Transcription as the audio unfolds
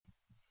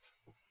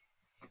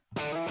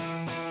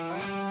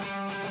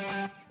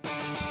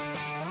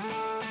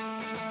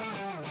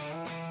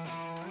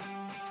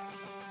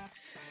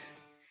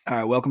All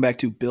right, welcome back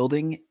to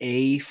Building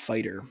a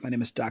Fighter. My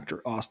name is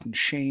Dr. Austin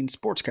Shane,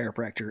 sports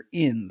chiropractor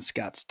in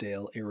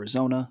Scottsdale,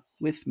 Arizona.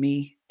 With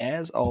me,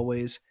 as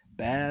always,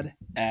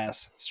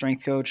 badass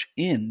strength coach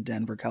in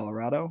Denver,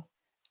 Colorado,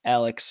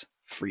 Alex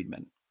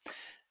Friedman.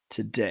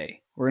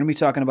 Today, we're going to be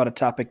talking about a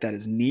topic that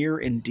is near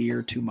and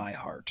dear to my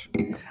heart.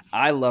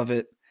 I love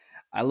it.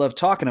 I love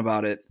talking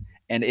about it,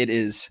 and it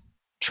is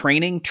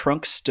training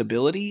trunk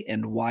stability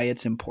and why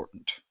it's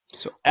important.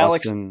 So,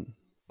 Alex,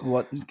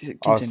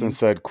 Austin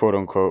said, quote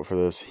unquote, for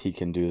this, he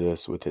can do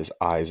this with his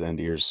eyes and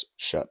ears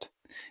shut.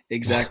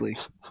 Exactly.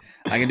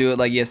 I can do it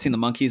like you have seen the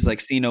monkeys, like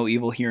see no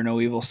evil, hear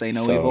no evil, say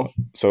no evil.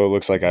 So it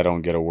looks like I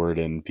don't get a word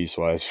in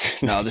piecewise.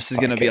 No, this is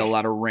going to be a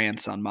lot of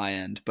rants on my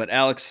end. But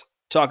Alex,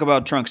 talk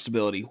about trunk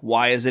stability.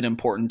 Why is it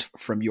important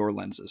from your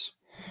lenses?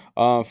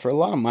 For a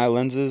lot of my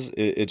lenses,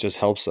 it just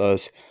helps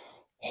us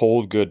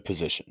hold good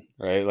position,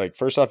 right? Like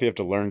first off, you have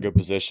to learn good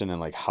position and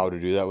like how to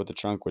do that with the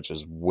trunk, which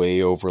is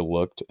way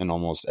overlooked in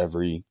almost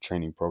every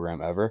training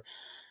program ever.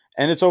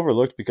 And it's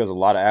overlooked because a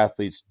lot of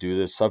athletes do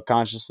this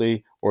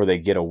subconsciously or they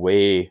get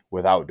away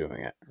without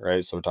doing it,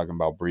 right? So we're talking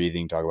about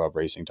breathing, talk about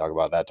bracing, talk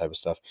about that type of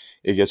stuff.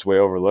 It gets way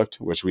overlooked,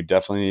 which we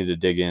definitely need to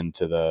dig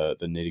into the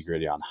nitty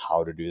gritty on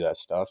how to do that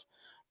stuff.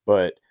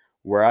 But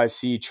where I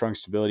see trunk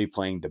stability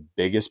playing the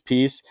biggest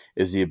piece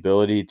is the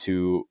ability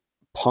to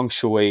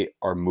punctuate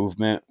our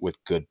movement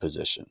with good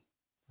position,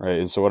 right?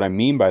 And so what I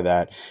mean by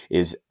that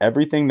is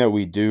everything that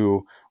we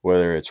do,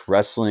 whether it's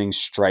wrestling,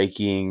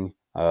 striking,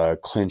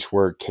 clinch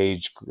work,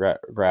 cage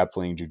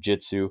grappling,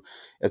 jujitsu,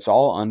 it's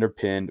all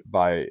underpinned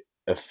by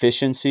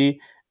efficiency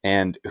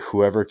and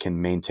whoever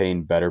can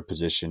maintain better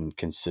position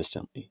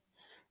consistently,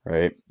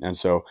 right? And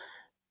so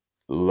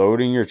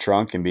loading your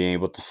trunk and being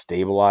able to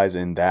stabilize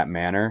in that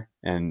manner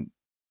and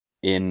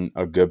in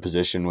a good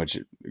position, which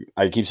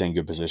I keep saying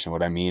good position.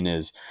 What I mean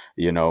is,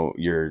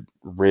 your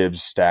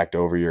ribs stacked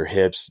over your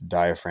hips,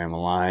 diaphragm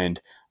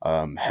aligned,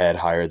 head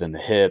higher than the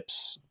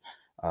hips,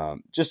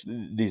 just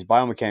these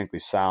biomechanically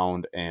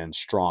sound and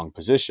strong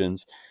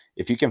positions.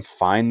 If you can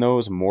find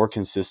those more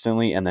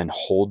consistently and then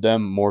hold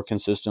them more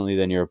consistently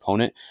than your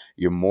opponent,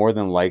 you're more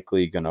than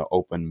likely going to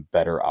open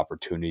better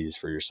opportunities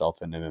for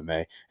yourself in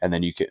MMA. And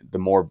then the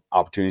more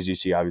opportunities you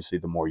see, obviously,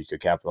 the more you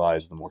could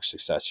capitalize, the more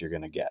success you're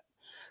going to get.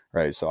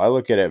 Right. So I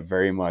look at it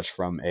very much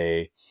from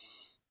a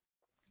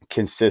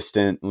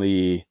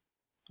consistently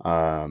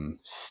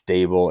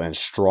stable and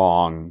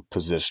strong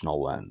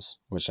positional lens,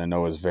 which I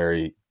know is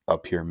very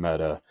up here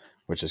meta,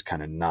 which is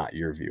kind of not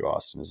your view,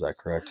 Austin. Is that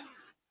correct?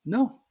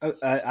 No,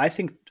 I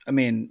think,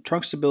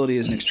 trunk stability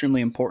is an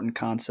extremely important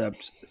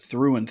concept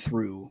through and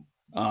through.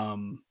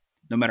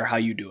 No matter how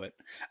you do it.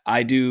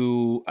 I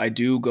do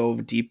go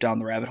deep down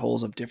the rabbit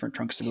holes of different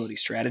trunk stability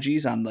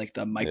strategies on like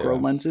the micro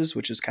lenses,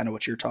 which is kind of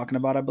what you're talking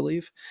about, I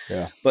believe.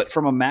 Yeah. But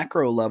from a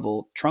macro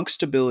level, trunk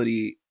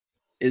stability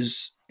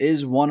is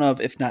one of,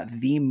 if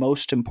not the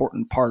most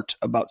important part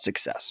about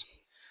success,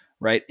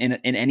 right? In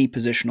any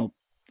positional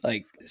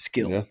like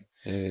skill.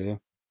 Yeah.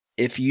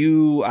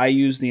 I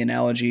use the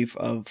analogy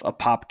of a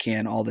pop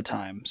can all the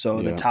time.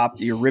 So the top,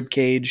 your rib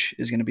cage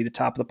is going to be the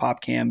top of the pop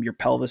can. Your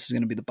pelvis is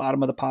going to be the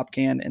bottom of the pop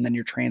can. And then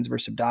your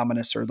transverse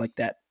abdominis, or like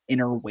that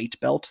inner weight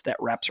belt that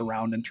wraps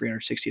around in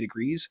 360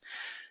 degrees,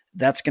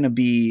 that's going to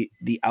be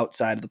the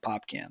outside of the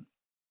pop can.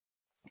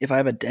 If I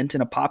have a dent in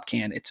a pop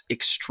can, it's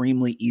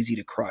extremely easy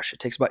to crush. It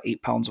takes about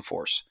 8 pounds of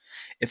force.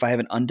 If I have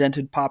an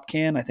undented pop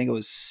can, I think it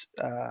was,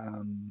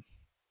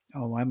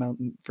 why am I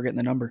forgetting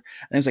the number?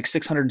 I think it was like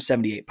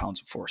 678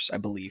 pounds of force, I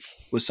believe,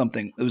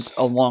 it was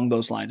along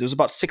those lines. It was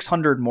about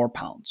 600 more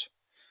pounds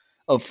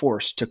of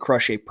force to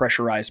crush a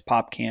pressurized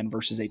pop can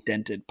versus a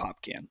dented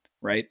pop can,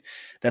 right?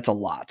 That's a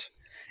lot.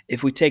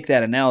 If we take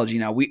that analogy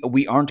now,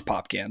 we aren't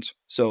pop cans.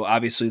 So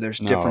obviously there's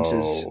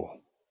differences.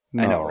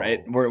 No. I know,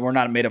 right? We're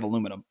not made of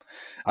aluminum.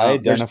 I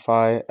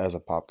identify as a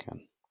pop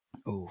can.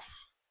 Oh,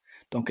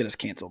 don't get us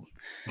canceled.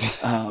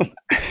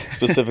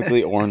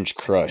 Specifically Orange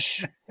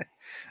Crush.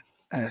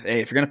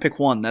 Hey, if you're going to pick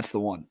one, that's the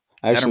one.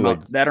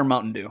 That or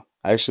Mountain Dew.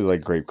 I actually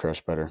like Grape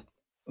Crush better.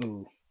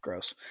 Ooh,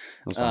 gross.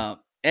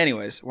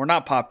 Anyways, we're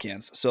not pop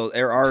cans, so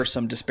there are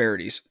some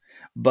disparities.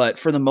 But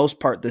for the most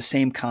part, the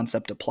same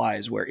concept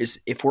applies, where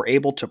if we're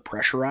able to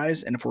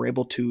pressurize and if we're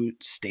able to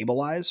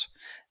stabilize,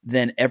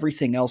 then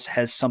everything else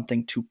has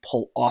something to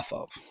pull off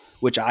of,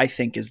 which I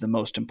think is the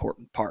most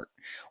important part.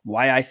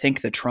 Why I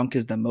think the trunk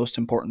is the most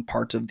important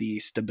part of the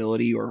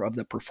stability or of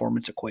the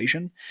performance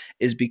equation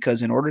is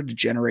because in order to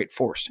generate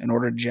force, in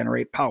order to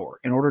generate power,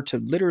 in order to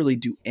literally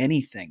do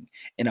anything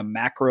in a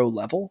macro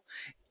level,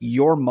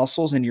 your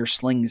muscles and your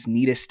slings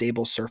need a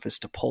stable surface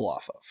to pull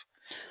off of.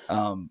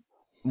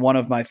 One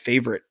of my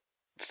favorite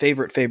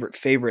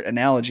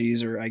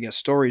analogies, or I guess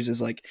stories,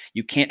 is like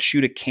you can't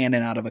shoot a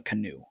cannon out of a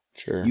canoe.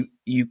 Sure.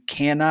 You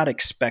cannot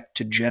expect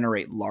to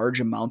generate large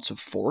amounts of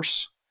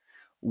force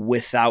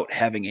without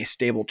having a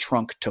stable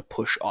trunk to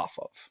push off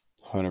of.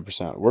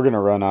 100%. We're going to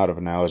run out of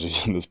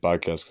analogies in this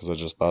podcast because I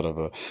just thought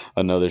of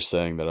another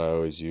saying that I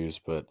always use.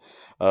 But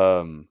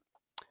um,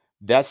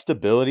 that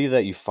stability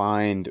that you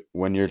find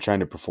when you're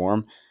trying to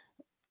perform,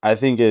 I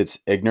think it's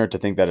ignorant to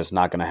think that it's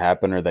not going to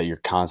happen or that you're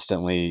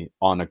constantly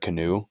on a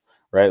canoe,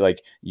 right?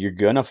 Like you're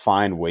going to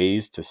find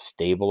ways to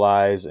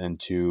stabilize and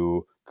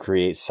to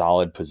create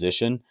solid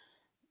position.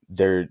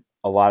 They're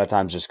a lot of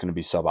times just going to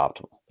be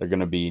suboptimal. They're going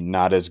to be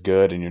not as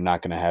good and you're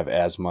not going to have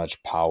as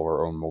much power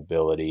or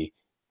mobility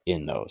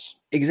in those.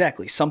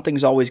 Exactly.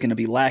 Something's always going to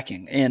be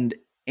lacking. And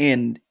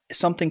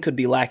something could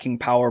be lacking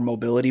power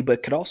mobility,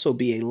 but could also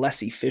be a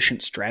less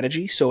efficient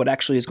strategy. So it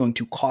actually is going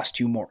to cost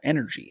you more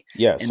energy.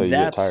 Yeah, and so you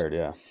get tired,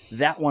 yeah.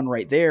 That one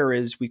right there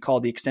is we call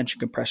the extension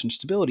compression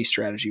stability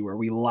strategy, where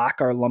we lock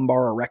our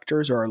lumbar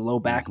erectors or our low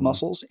back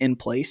muscles in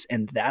place,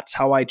 and that's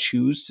how I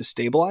choose to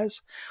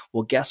stabilize.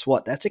 Well, guess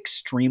what? That's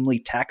extremely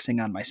taxing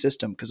on my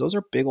system because those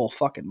are big old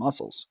fucking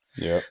muscles.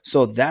 Yeah.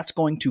 So that's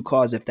going to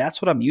cause, if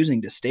that's what I'm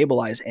using to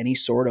stabilize any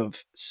sort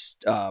of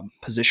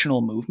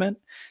positional movement,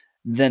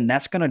 then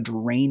that's going to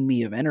drain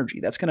me of energy.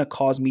 That's going to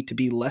cause me to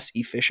be less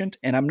efficient,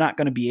 and I'm not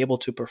going to be able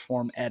to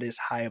perform at as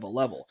high of a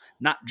level,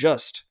 not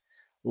just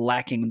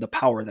lacking the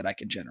power that I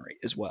can generate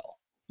as well.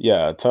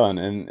 Yeah, a ton.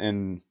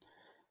 And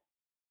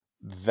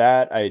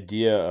that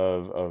idea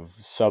of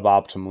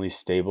suboptimally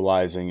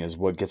stabilizing is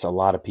what gets a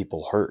lot of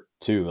people hurt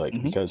too. Like,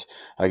 because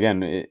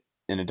again,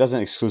 it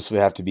doesn't exclusively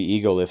have to be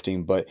ego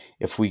lifting, but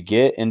if we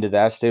get into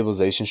that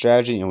stabilization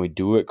strategy and we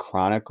do it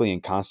chronically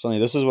and constantly,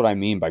 this is what I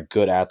mean by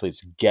good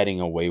athletes getting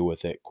away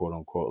with it, quote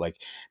unquote.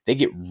 Like they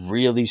get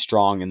really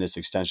strong in this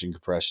extension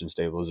compression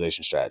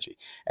stabilization strategy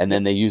and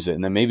then they use it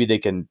and then maybe they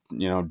can,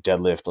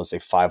 deadlift, let's say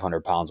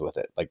 500 pounds with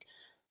it. Like,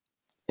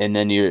 and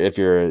then if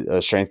you're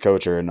a strength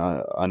coach or an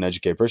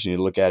uneducated person, you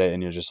look at it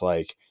and you're just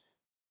like,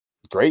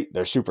 great,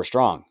 they're super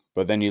strong.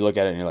 But then you look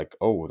at it and you're like,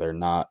 oh, they're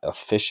not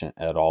efficient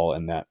at all.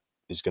 And that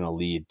is going to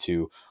lead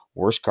to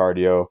worse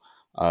cardio,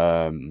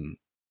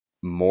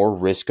 more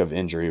risk of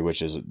injury,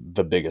 which is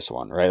the biggest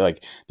one, right?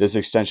 Like this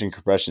extension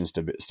compression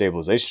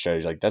stabilization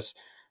strategy, like that's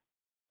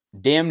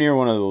damn near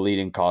one of the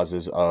leading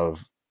causes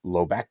of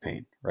low back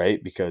pain,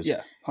 right? Because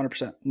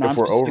 100%.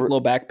 Non-specific low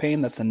back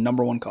pain, that's the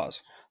number one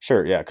cause.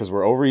 Sure, yeah, because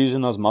we're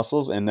overusing those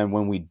muscles, and then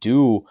when we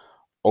do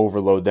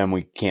overload them,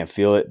 we can't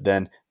feel it.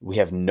 Then we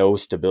have no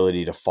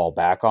stability to fall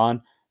back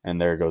on,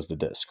 and there goes the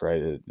disc,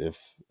 right?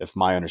 If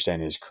my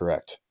understanding is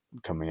correct,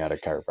 coming out of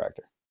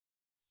chiropractor,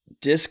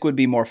 disc would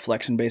be more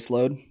flexion-based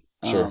load,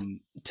 sure.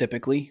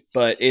 Typically,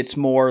 but it's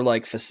more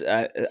like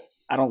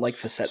I don't like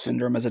facet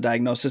syndrome as a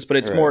diagnosis, but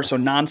it's more so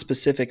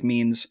non-specific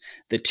means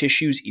the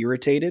tissue's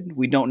irritated.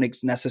 We don't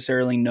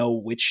necessarily know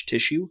which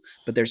tissue,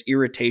 but there's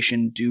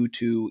irritation due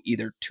to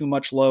either too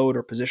much load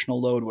or positional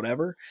load,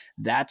 whatever.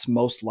 That's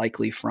most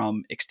likely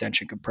from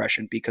extension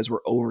compression because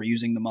we're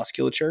overusing the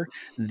musculature.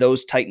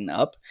 Those tighten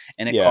up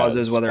and it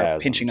causes, whether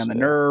spasms, pinching on the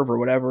nerve or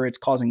whatever, it's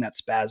causing that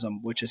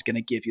spasm, which is going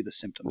to give you the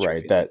symptoms.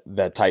 Right,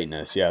 that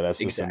tightness. Yeah, that's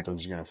the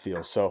symptoms you're going to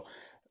feel. So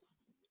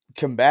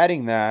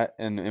combating that,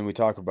 and we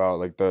talk about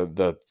like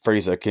the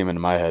phrase that came into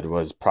my head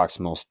was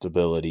proximal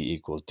stability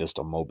equals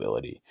distal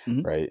mobility,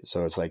 right?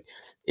 So it's like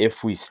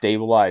if we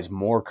stabilize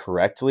more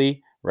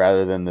correctly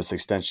rather than this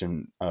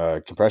extension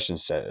compression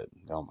set.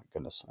 Oh my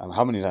goodness,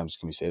 how many times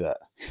can we say that?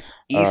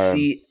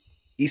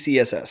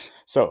 ECSS.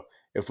 So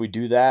if we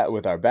do that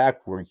with our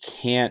back, we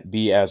can't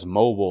be as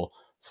mobile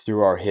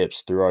through our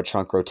hips, through our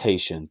trunk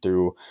rotation,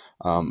 through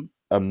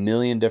a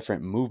million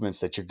different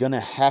movements that you're going to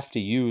have to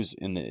use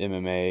in the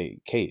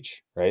MMA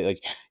cage, right?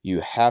 Like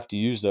you have to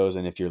use those.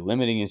 And if you're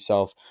limiting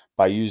yourself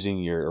by using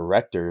your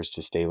erectors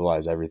to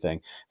stabilize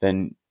everything,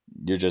 then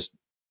you're just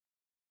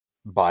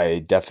by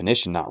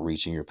definition not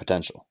reaching your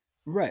potential.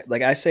 Right.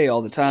 Like I say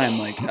all the time,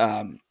 like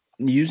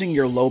using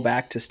your low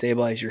back to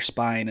stabilize your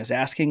spine is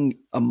asking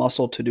a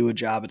muscle to do a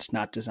job it's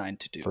not designed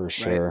to do. For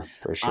sure. Right?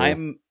 For sure.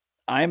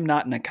 I'm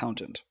not an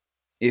accountant.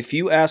 If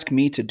you ask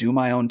me to do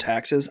my own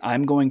taxes,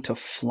 I'm going to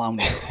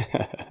flounder.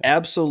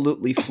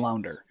 Absolutely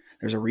flounder.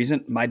 There's a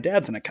reason. My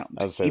dad's an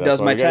accountant. He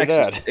does my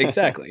taxes.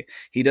 Exactly.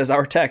 He does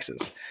our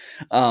taxes.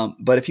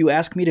 But if you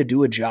ask me to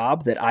do a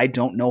job that I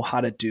don't know how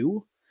to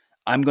do,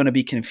 I'm going to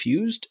be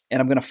confused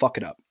and I'm going to fuck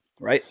it up.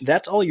 Right?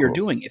 That's all you're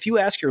doing. If you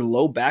ask your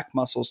low back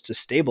muscles to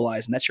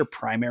stabilize and that's your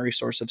primary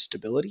source of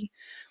stability,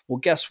 well,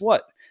 guess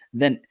what?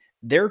 Then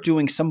they're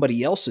doing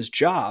somebody else's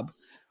job,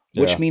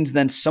 which means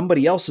then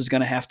somebody else is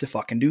going to have to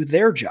fucking do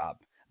their job.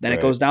 Then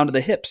it goes down to the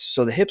hips.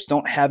 So the hips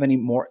don't have any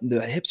more,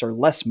 the hips are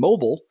less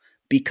mobile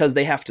because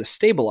they have to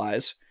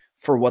stabilize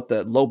for what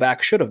the low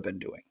back should have been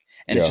doing.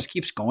 And it just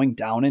keeps going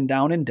down and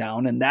down and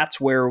down. And that's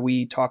where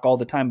we talk all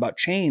the time about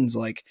chains.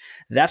 Like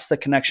that's the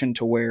connection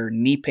to where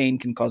knee pain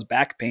can cause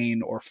back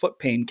pain or foot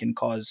pain can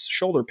cause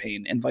shoulder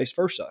pain and vice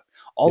versa.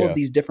 All of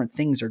these different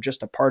things are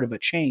just a part of a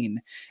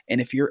chain.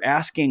 And if you're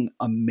asking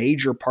a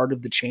major part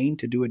of the chain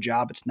to do a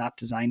job it's not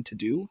designed to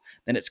do,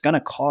 then it's going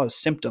to cause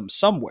symptoms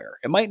somewhere.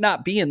 It might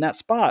not be in that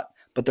spot,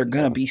 but they're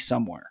going to be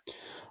somewhere.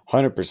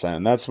 100%.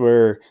 And that's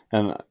where,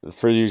 and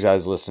for you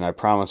guys listening, I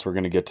promise we're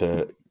going to get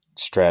to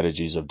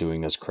strategies of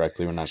doing this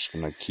correctly. We're not just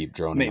going to keep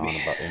droning Maybe.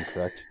 on about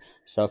incorrect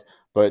stuff.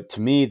 But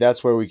to me,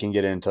 that's where we can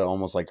get into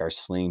almost like our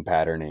sling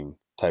patterning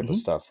type of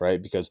stuff,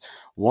 right? Because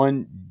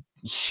one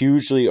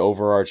hugely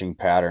overarching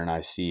pattern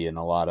I see in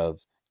a lot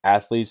of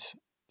athletes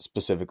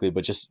specifically,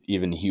 but just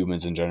even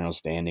humans in general,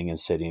 standing and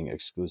sitting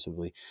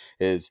exclusively,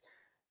 is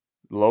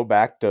low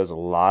back does a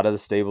lot of the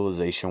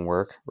stabilization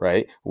work,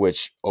 right?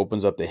 Which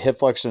opens up the hip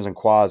flexors and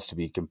quads to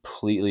be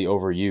completely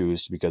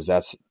overused because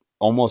that's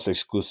almost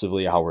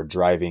exclusively how we're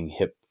driving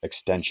hip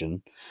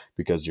extension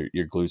because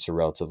your glutes are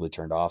relatively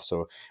turned off.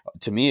 So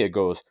to me, it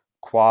goes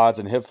quads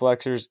and hip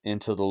flexors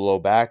into the low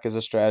back as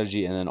a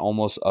strategy, and then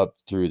almost up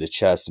through the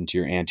chest into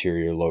your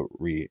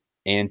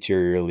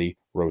anteriorly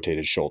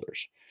rotated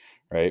shoulders,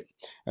 right?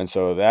 And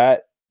so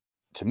that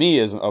to me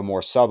is a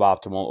more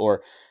suboptimal,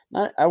 or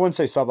not, I wouldn't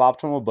say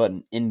suboptimal, but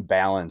an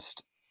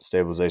imbalanced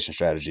stabilization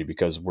strategy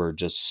because we're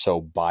just so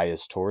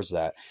biased towards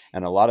that.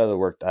 And a lot of the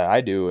work that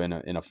I do in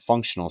a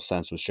functional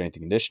sense with strength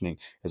and conditioning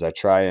is I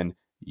try and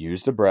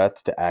use the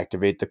breath to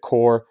activate the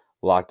core,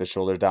 lock the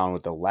shoulders down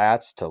with the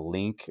lats to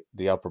link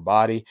the upper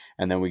body.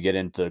 And then we get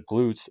into the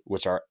glutes,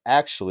 which are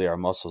actually our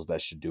muscles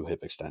that should do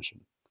hip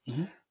extension.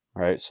 Mm-hmm.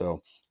 Right.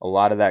 So a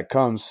lot of that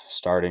comes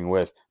starting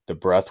with the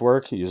breath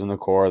work, using the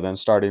core, then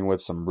starting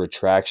with some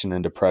retraction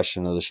and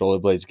depression of the shoulder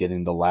blades,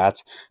 getting the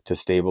lats to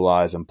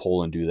stabilize and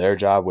pull and do their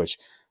job, which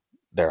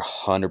they're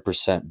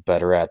 100%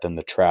 better at than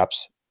the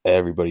traps.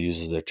 Everybody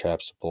uses their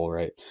traps to pull,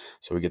 right?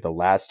 So we get the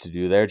lats to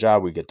do their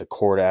job. We get the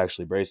core to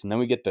actually brace, and then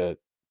we get the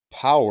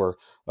power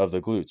of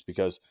the glutes,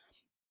 because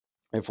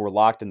if we're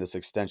locked in this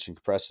extension,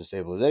 compression,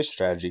 stabilization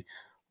strategy,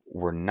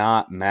 we're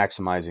not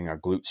maximizing our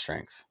glute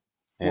strength.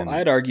 Well, And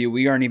I'd argue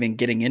we aren't even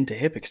getting into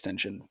hip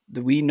extension.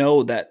 We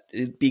know that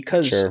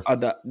because sure.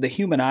 the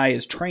human eye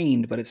is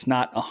trained, but it's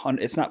not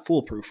it's not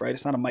foolproof, right?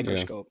 It's not a Yeah.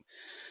 microscope.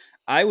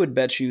 I would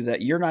bet you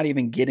that you're not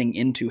even getting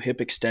into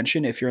hip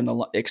extension if you're in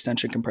the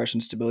extension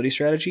compression stability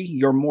strategy.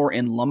 You're more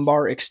in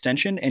lumbar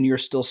extension and you're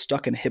still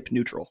stuck in hip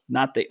neutral,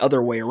 not the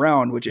other way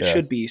around, which it Yeah.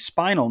 should be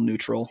spinal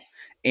neutral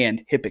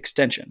and hip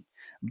extension.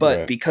 But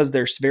Right. because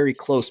there's very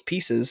close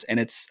pieces and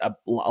it's a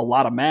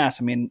lot of mass,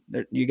 I mean,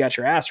 you got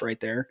your ass right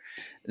there,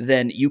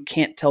 then you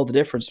can't tell the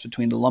difference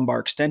between the lumbar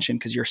extension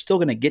because you're still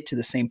going to get to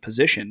the same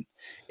position.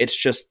 It's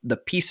just the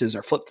pieces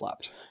are flip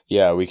flopped.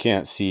 Yeah, we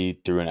can't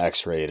see through an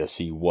X-ray to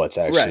see what's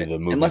actually Right. the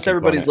movement Unless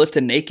everybody's component.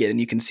 lifting naked and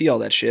you can see all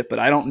that shit, but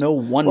I don't know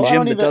one Well,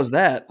 gym that does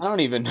that. I don't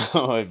even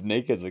know if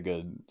naked's a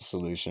good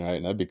solution,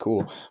 right? That'd be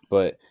cool,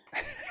 but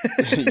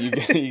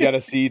you got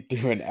to see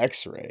through an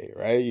X-ray,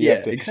 right? Yeah,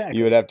 You would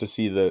exactly. have to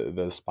see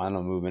the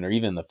spinal movement or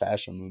even the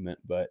fascial movement,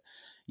 but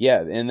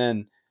yeah, and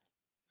then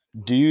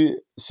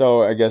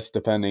so I guess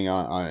depending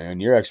on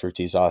your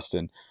expertise,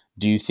 Austin,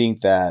 do you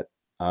think that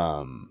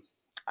um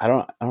I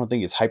don't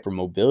think it's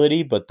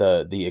hypermobility, but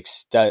the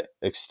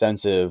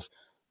extensive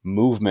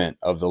movement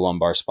of the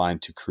lumbar spine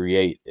to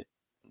create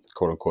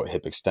quote unquote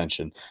hip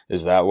extension,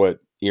 is that what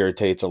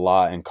irritates a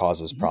lot and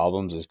causes Mhm.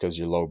 problems, is because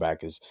your low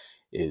back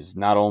is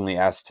not only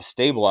asked to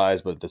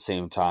stabilize but at the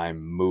same time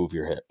move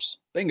your hips?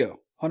 Bingo.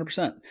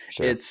 100%.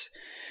 Sure.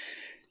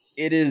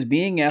 It is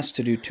being asked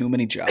to do too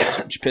many jobs,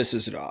 which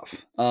pisses it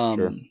off.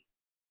 Sure.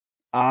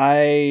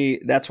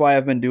 That's why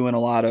I've been doing a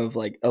lot of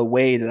like a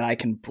way that I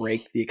can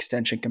break the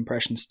extension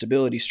compression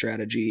stability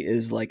strategy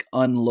is like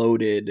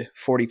unloaded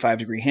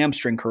 45-degree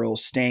hamstring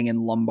curls staying in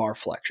lumbar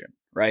flexion,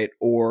 right?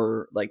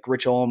 Or like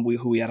Rich Olm,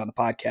 who we had on the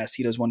podcast,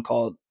 he does one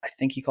called, I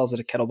think he calls it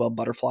a kettlebell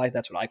butterfly.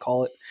 That's what I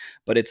call it.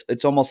 But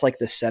it's almost like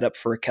the setup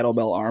for a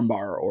kettlebell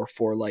armbar or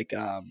for like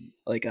a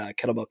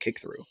kettlebell kick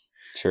through,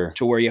 Sure.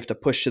 to where you have to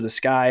push to the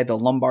sky. The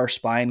lumbar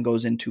spine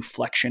goes into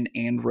flexion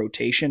and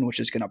rotation, which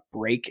is going to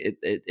break it.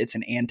 It's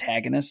an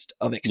antagonist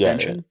of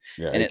extension,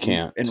 Yeah, and it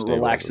can't it stabilize the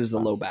relaxes the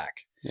spine. low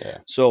back. Yeah.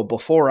 So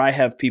before I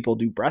have people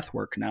do breath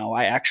work now,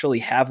 I actually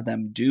have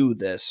them do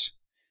this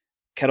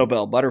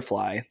kettlebell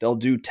butterfly. They'll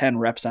do 10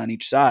 reps on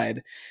each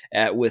side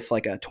with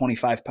like a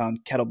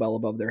 25-pound kettlebell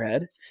above their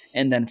head.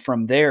 And then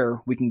from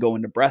there, we can go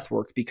into breath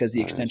work because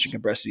the extension Nice.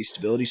 compression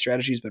stability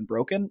strategy has been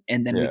broken.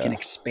 And then we can Yeah.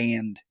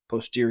 expand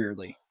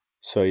posteriorly.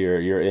 So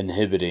you're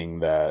inhibiting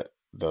the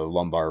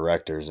lumbar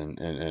rectors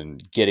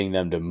and getting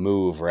them to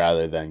move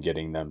rather than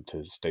getting them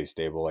to stay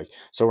stable. Like,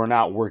 so we're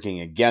not working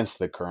against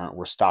the current,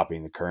 we're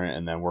stopping the current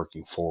and then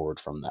working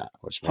forward from that,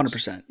 which makes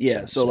 100%. Yeah.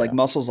 sense. So like Yeah.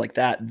 muscles like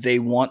that, they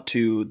want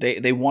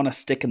to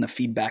stick in the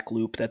feedback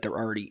loop that they're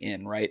already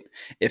in, right?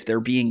 If they're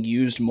being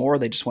used more,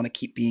 they just want to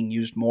keep being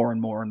used more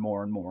and more and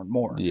more and more and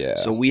more. So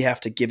Yeah. we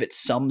have to give it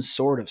some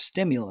sort of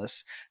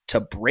stimulus to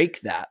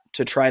break that,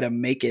 to try to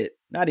make it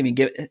not even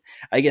give it,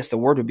 I guess the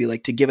word would be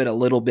like to give it a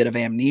little bit of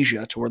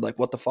amnesia to where like,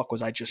 what the fuck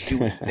was I just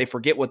doing? They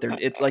forget what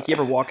it's like. You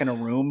ever walk in a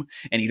room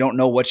and you don't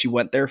know what you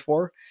went there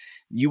for?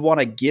 You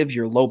want to give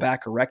your low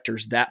back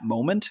erectors that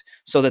moment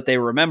so that they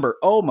remember,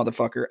 oh,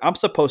 motherfucker, I'm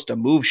supposed to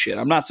move shit.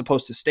 I'm not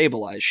supposed to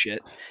stabilize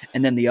shit.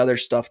 And then the other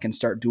stuff can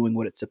start doing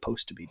what it's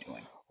supposed to be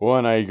doing.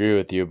 One, I agree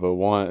with you,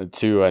 but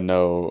two, I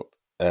know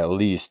at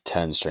least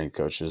 10 strength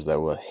coaches that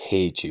will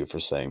hate you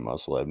for saying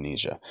muscle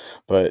amnesia,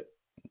 but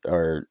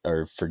or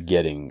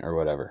forgetting or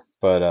whatever.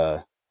 but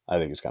I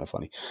think it's kind of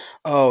funny.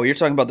 Oh, you're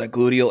talking about the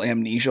gluteal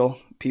amnesia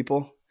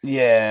people?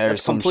 Yeah,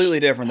 That's completely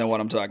different than what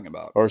I'm talking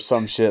about. Or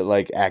some shit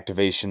like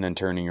activation and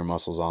turning your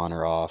muscles on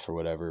or off or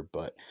whatever.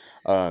 But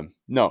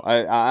no,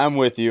 I'm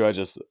with you.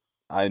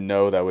 I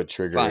know that would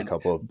trigger Fine. a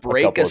couple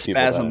Break a of people that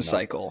I spasm know.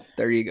 cycle.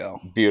 There you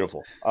go.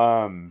 Beautiful.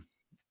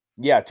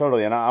 Yeah,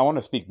 totally. And I want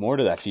to speak more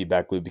to that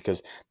feedback loop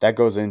because that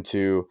goes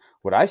into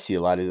what I see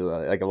a lot of,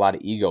 like a lot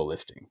of ego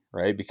lifting,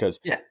 right? Because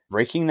Yeah.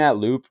 breaking that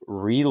loop,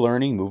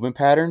 relearning movement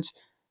patterns,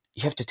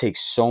 you have to take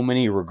so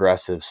many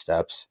regressive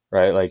steps,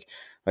 right? Like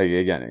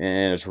again,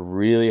 and it's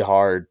really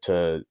hard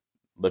to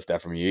lift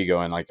that from your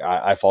ego. And like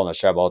I fall in that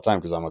trap all the time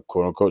because I'm a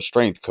quote unquote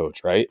strength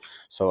coach, right?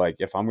 So like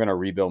if I'm gonna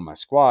rebuild my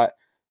squat,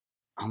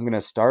 I'm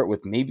gonna start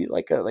with maybe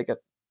like a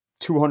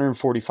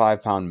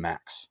 245-pound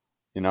max,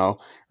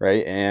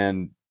 right?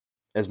 And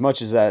as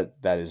much as that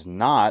is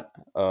not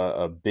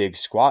a big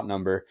squat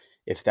number,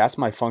 if that's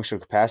my functional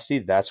capacity,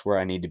 that's where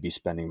I need to be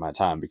spending my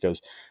time. Because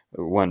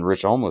when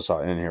Rich almost saw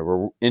in here,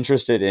 we're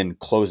interested in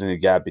closing the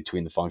gap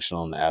between the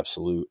functional and the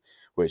absolute,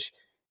 which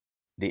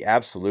the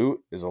absolute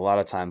is a lot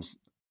of times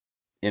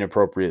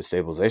inappropriate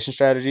stabilization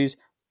strategies,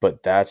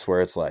 but that's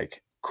where it's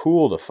like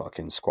cool to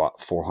fucking squat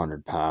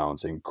 400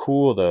 pounds and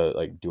cool to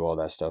like do all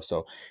that stuff.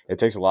 So it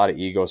takes a lot of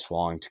ego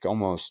swallowing to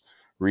almost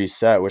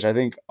reset, which I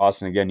think,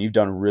 Austin, again, you've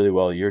done really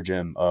well at your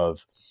gym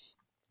of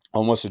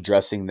almost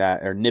addressing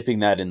that or nipping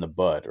that in the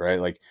bud, right?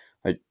 Like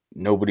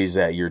nobody's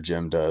at your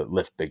gym to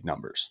lift big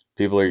numbers.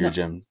 People are at your No.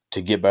 gym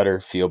to get better,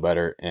 feel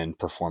better, and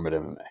perform at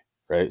MMA,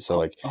 right? So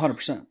like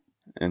 100%.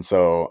 and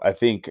so I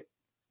think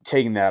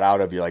taking that out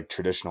of your like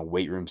traditional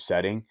weight room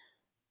setting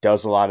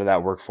does a lot of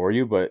that work for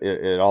you, but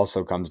it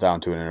also comes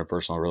down to an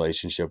interpersonal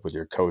relationship with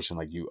your coach and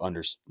like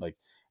like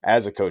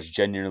as a coach,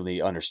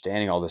 genuinely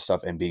understanding all this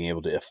stuff and being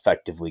able to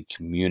effectively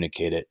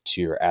communicate it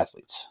to your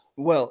athletes.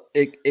 Well,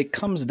 it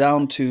comes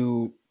down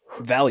to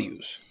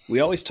values. We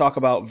always talk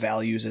about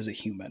values as a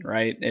human,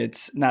 right?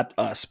 It's not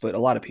us, but a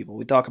lot of people.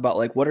 We talk about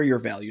like, what are your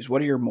values?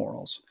 What are your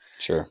morals?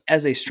 Sure.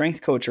 As a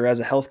strength coach or as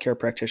a healthcare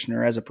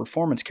practitioner, as a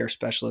performance care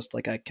specialist,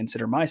 like I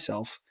consider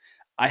myself,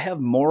 I have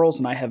morals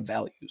and I have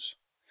values.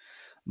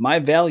 My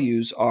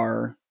values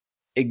are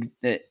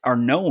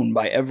known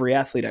by every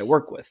athlete I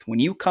work with. When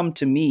you come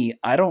to me,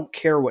 I don't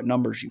care what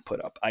numbers you put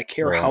up. I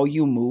care Right. how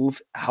you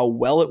move, how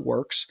well it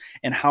works,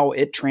 and how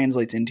it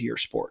translates into your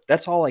sport.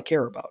 That's all I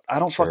care about. I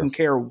don't fucking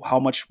care how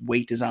much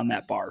weight is on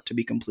that bar, to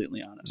be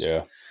completely honest.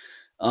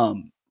 Yeah.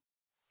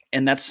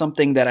 And that's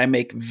something that I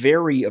make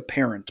very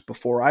apparent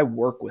before I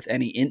work with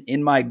any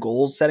in my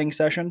goals setting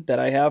session that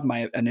I have,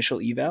 my initial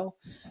eval.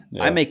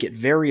 Yeah. I make it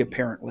very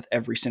apparent with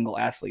every single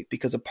athlete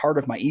because a part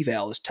of my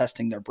eval is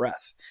testing their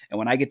breath. And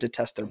when I get to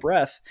test their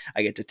breath,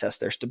 I get to test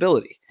their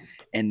stability.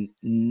 And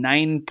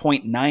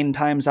 9.9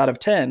 times out of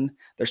 10,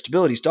 their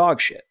stability is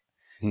dog shit.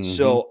 Mm-hmm.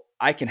 So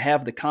I can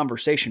have the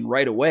conversation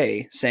right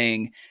away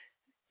saying,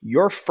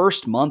 your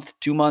first month,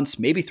 2 months,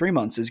 maybe 3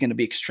 months is going to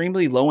be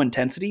extremely low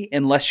intensity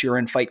unless you're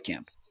in fight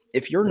camp.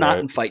 If you're not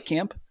in fight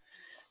camp,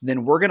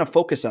 then we're going to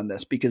focus on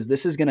this because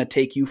this is going to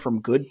take you from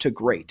good to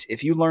great.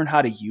 If you learn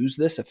how to use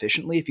this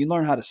efficiently, if you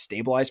learn how to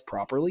stabilize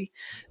properly,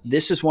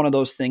 this is one of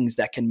those things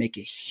that can make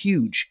a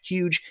huge,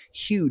 huge,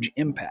 huge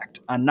impact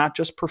on not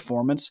just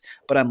performance,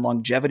 but on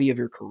longevity of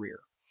your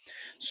career.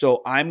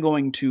 So I'm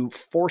going to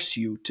force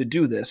you to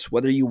do this,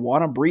 whether you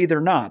want to breathe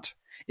or not.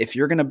 If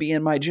you're going to be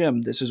in my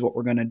gym, this is what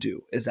we're going to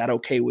do. Is that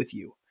okay with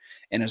you?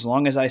 And as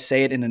long as I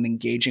say it in an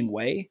engaging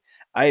way,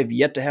 I have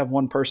yet to have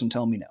one person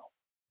tell me no.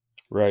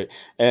 Right.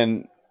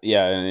 And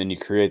yeah, and you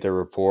create the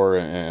rapport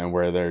and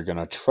where they're going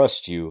to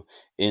trust you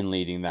in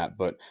leading that.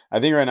 But I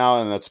think right now,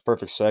 and that's a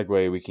perfect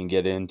segue, we can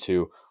get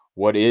into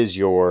what is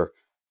your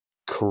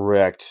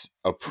correct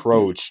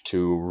approach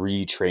to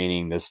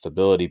retraining this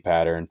stability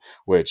pattern,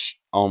 which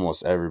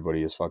almost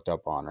everybody is fucked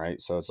up on,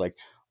 right? So it's like,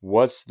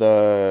 what's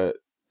the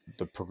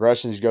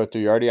progressions you go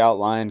through? You already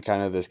outlined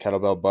kind of this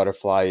kettlebell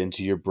butterfly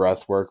into your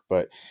breath work,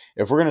 but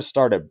if we're going to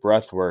start at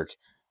breath work,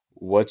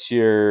 what's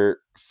your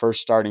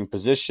first starting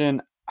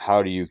position?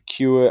 How do you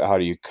cue it? How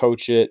do you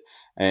coach it?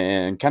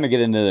 And kind of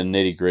get into the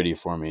nitty gritty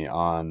for me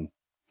on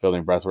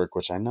building breath work,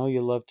 which I know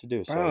you love to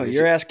do. So Bro,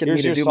 you're asking me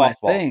to do my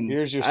thing.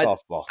 Here's your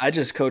softball. I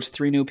just coached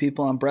 3 new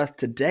people on breath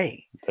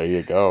today. There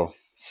you go.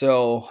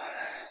 So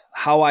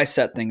how I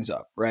set things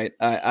up, right?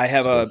 I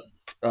have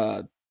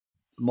a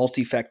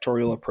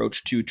multifactorial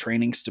approach to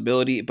training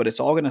stability, but it's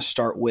all going to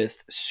start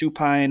with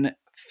supine,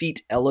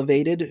 feet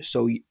elevated,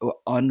 so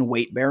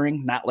unweight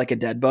bearing, not like a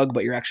dead bug,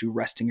 but you're actually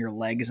resting your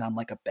legs on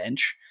like a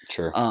bench.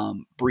 Sure.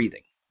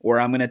 Breathing, where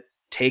I'm going to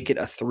take it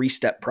a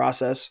 3-step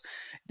process.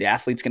 The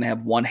athlete's going to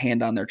have one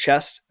hand on their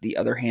chest. The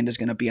other hand is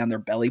going to be on their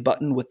belly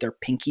button with their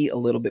pinky a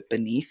little bit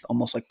beneath,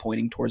 almost like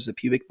pointing towards the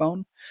pubic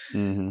bone.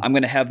 Mm-hmm. I'm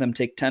going to have them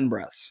take 10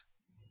 breaths.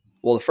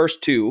 Well, the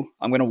first 2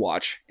 I'm going to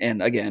watch.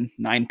 And again,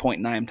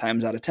 9.9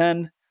 times out of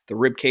 10, the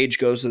rib cage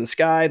goes to the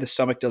sky. The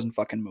stomach doesn't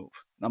fucking move.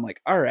 And I'm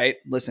like, all right,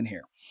 listen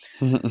here.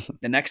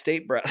 The next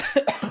 8 breaths,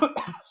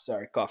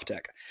 sorry, cough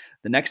tech.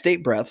 The next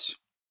 8 breaths,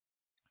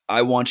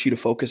 I want you to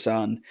focus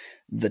on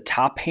the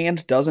top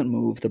hand doesn't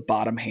move, the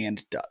bottom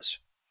hand does.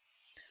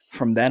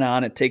 From then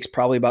on, it takes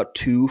probably about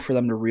 2 for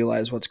them to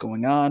realize what's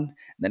going on. And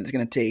then it's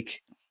going to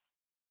take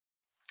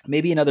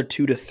maybe another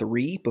 2 to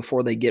 3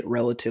 before they get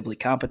relatively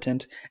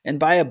competent. And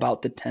by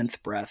about the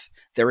 10th breath,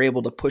 they're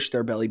able to push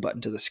their belly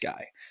button to the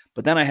sky.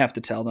 But then I have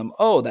to tell them,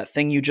 oh, that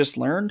thing you just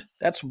learned,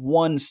 that's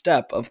 1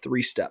 step of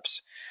 3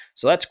 steps.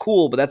 So that's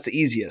cool, but that's the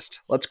easiest.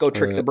 Let's go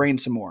trick the brain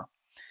some more.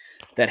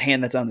 That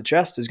hand that's on the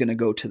chest is going to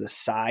go to the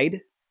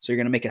side. So you're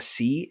going to make a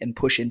C and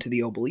push into the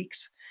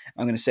obliques.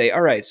 I'm going to say,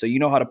 all right, so you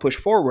know how to push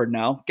forward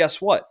now.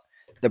 Guess what?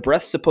 The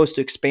breath's supposed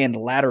to expand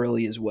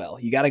laterally as well.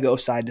 You got to go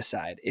side to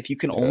side. If you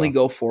can only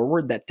go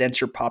forward, that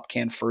dents your pop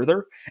can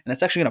further, and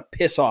that's actually going to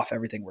piss off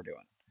everything we're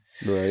doing.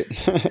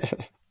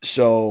 Right.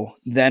 So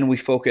then we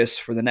focus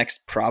for the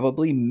next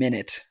probably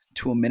minute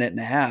to a minute and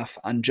a half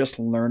on just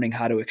learning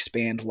how to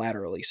expand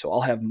laterally. So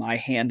I'll have my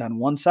hand on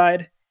one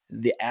side,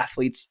 the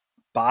athlete's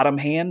bottom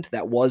hand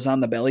that was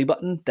on the belly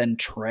button then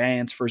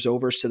transfers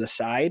over to the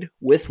side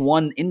with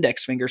one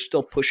index finger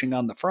still pushing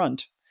on the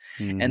front,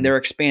 and they're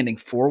expanding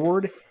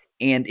forward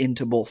and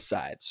into both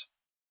sides.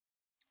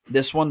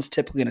 This one's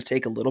typically going to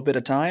take a little bit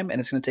of time, and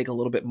it's going to take a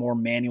little bit more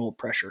manual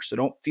pressure, so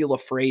don't feel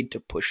afraid to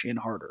push in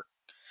harder.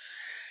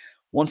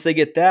 Once they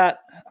get that,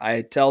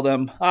 I tell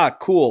them,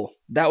 cool,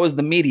 that was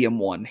the medium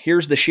one.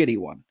 Here's the shitty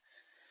one.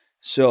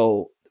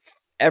 So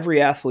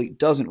every athlete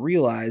doesn't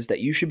realize that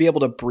you should be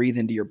able to breathe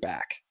into your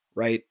back,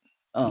 right?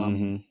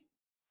 A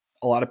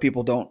lot of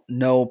people don't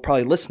know,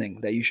 probably listening,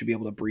 that you should be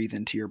able to breathe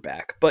into your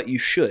back, but you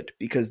should,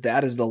 because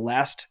that is the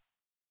last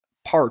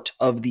part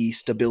of the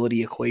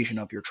stability equation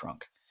of your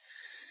trunk.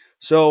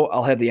 So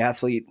I'll have the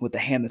athlete with the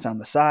hand that's on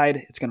the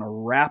side. It's going to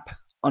wrap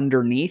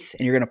underneath,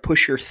 and you're going to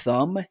push your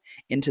thumb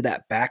into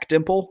that back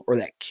dimple or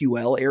that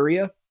QL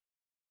area.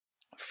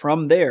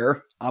 From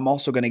there, I'm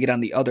also going to get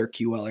on the other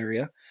QL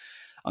area.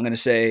 I'm going to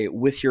say,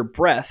 with your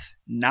breath,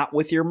 not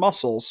with your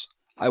muscles,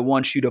 I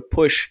want you to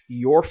push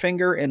your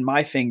finger and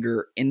my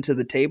finger into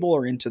the table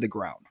or into the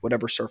ground,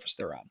 whatever surface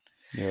they're on.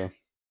 Yeah.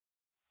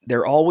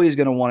 They're always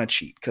going to want to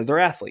cheat because they're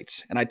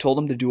athletes. And I told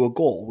them to do a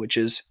goal, which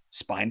is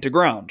spine to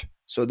ground.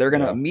 So they're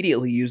going to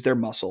immediately use their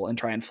muscle and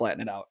try and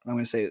flatten it out. And I'm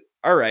going to say,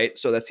 all right,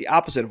 so that's the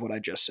opposite of what I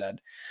just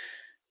said.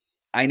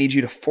 I need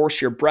you to force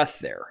your breath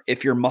there.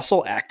 If your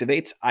muscle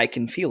activates, I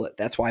can feel it.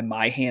 That's why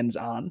my hand's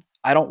on.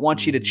 I don't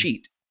want you to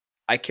cheat.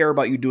 I care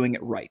about you doing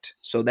it right.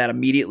 So that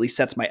immediately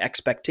sets my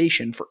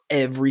expectation for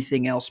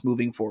everything else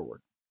moving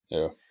forward.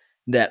 Yeah.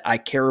 That I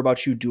care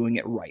about you doing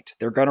it right.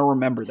 They're going to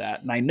remember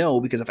that. And I know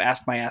because I've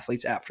asked my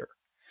athletes after.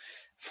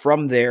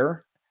 From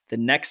there, the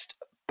next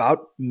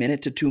about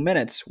minute to 2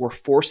 minutes, we're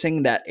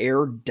forcing that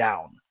air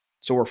down.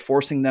 So we're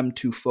forcing them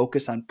to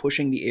focus on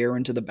pushing the air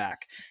into the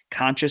back,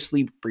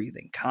 consciously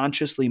breathing,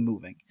 consciously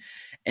moving.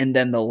 And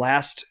then the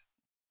last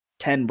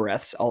 10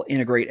 breaths, I'll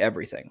integrate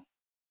everything.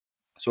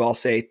 So I'll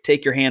say,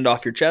 take your hand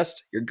off your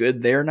chest. You're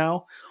good there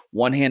now.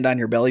 One hand on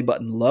your belly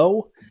button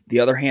low, the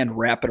other hand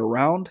wrap it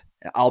around.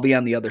 I'll be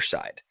on the other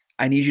side.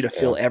 I need you to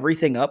fill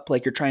everything up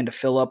like you're trying to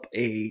fill up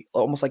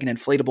almost like an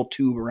inflatable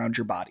tube around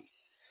your body.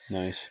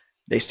 Nice.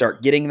 They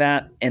start getting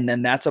that, and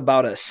then that's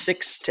about a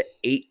 6 to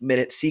 8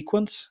 minute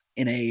sequence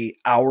in a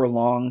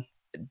hour-long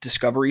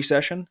discovery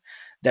session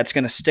that's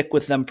going to stick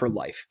with them for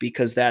life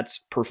because that's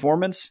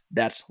performance,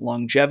 that's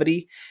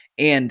longevity,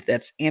 and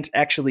that's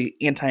actually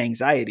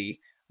anti-anxiety.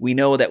 We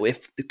know that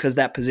because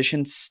that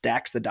position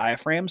stacks the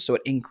diaphragm, so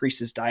it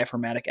increases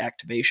diaphragmatic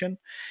activation.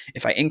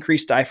 If I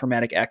increase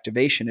diaphragmatic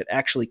activation, it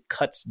actually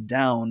cuts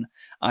down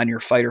on your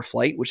fight or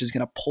flight, which is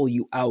going to pull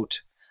you out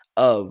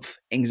of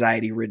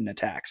anxiety-ridden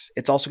attacks.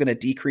 It's also going to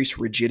decrease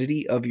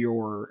rigidity of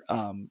your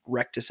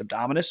rectus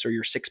abdominis or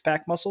your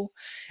six-pack muscle.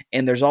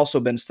 And there's also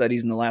been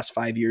studies in the last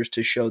 5 years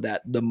to show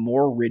that the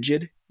more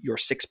rigid your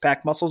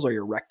six-pack muscles or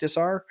your rectus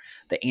are,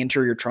 the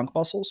anterior trunk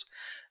muscles,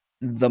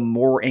 the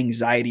more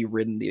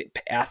anxiety-ridden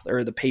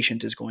the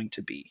patient is going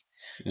to be.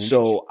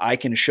 So I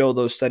can show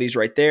those studies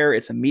right there.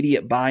 It's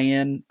immediate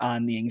buy-in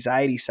on the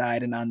anxiety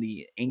side and on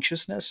the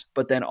anxiousness,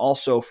 but then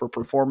also for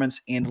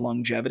performance and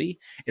longevity,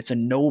 it's a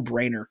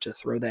no-brainer to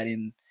throw that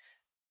in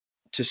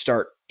to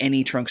start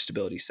any trunk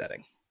stability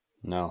setting.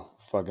 No,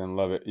 fucking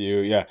love it.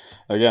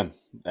 Again,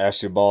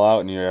 asked you to ball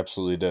out and you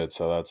absolutely did.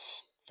 So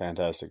that's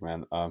fantastic,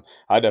 man.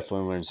 I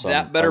definitely learned some.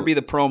 That better be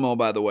the promo,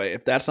 by the way.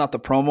 If that's not the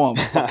promo,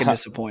 I'm fucking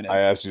disappointed. I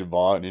asked you to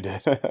ball out and you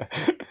did.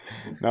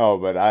 No,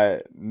 but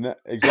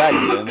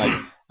exactly. And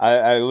like,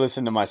 I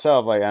listen to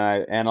myself, like, and I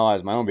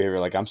analyze my own behavior.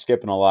 Like, I'm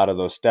skipping a lot of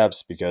those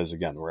steps because,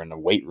 again, we're in a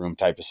weight room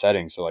type of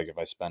setting. So, like, if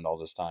I spend all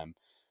this time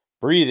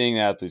breathing,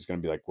 the athlete's going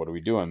to be like, what are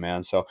we doing,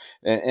 man? So,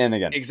 and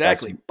again,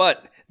 exactly.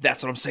 But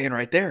that's what I'm saying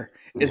right there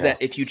is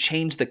that if you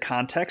change the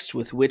context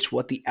with which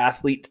what the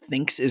athlete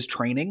thinks is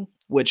training,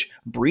 which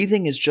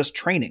breathing is just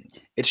training,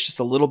 it's just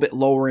a little bit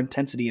lower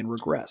intensity and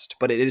regressed,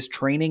 but it is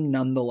training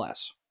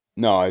nonetheless.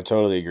 No, I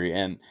totally agree.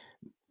 And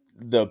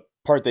the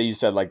part that you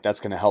said, like, that's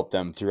going to help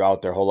them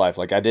throughout their whole life.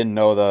 Like, I didn't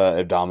know the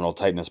abdominal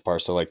tightness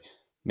part. So, like,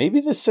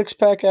 maybe the six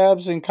pack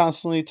abs and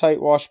constantly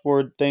tight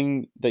washboard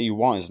thing that you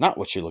want is not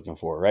what you're looking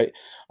for, right?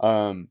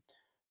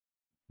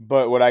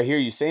 But what I hear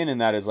you saying in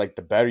that is like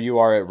the better you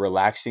are at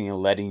relaxing and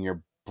letting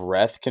your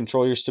breath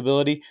control your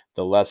stability,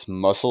 the less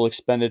muscle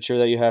expenditure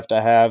that you have,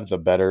 the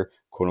better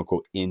quote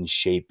unquote in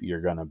shape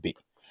you're gonna be.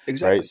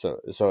 Right.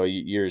 Exactly. So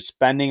you're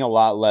spending a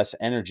lot less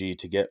energy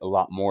to get a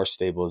lot more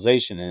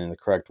stabilization in the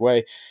correct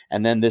way.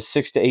 And then this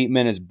 6 to 8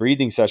 minutes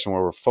breathing session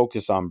where we're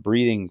focused on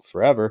breathing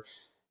forever,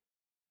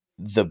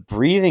 the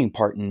breathing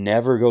part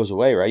never goes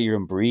away, right? You're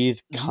going to breathe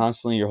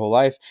constantly your whole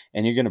life,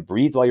 and you're going to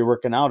breathe while you're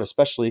working out,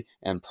 especially,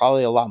 and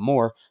probably a lot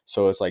more.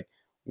 So it's like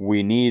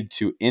we need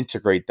to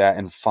integrate that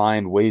and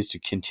find ways to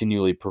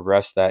continually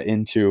progress that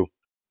into,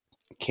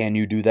 can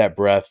you do that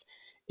breath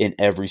in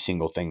every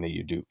single thing that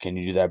you do? Can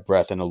you do that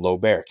breath in a low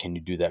bear? Can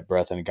you do that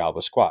breath in a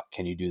goblet squat?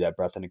 Can you do that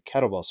breath in a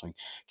kettlebell swing?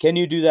 Can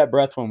you do that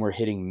breath when we're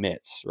hitting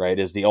mitts, right?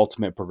 Is the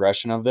ultimate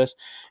progression of this.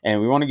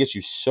 And we want to get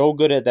you so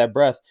good at that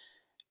breath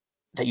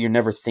that you're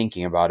never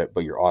thinking about it,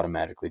 but you're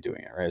automatically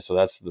doing it, right? So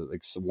that's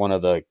one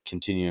of the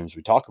continuums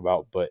we talk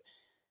about. But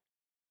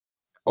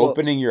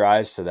opening your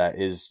eyes to that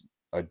is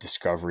a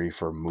discovery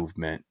for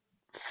movement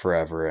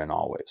forever and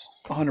always.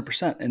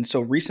 100%. And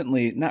so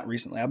not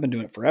recently, I've been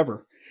doing it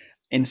forever.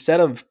 Instead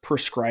of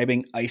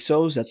prescribing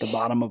ISOs at the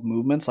bottom of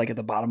movements, like at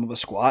the bottom of a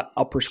squat,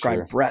 I'll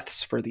prescribe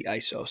breaths for the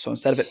ISO. So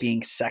instead of it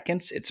being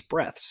seconds, it's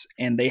breaths.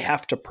 And they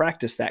have to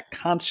practice that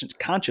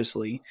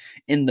consciously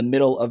in the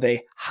middle of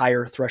a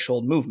higher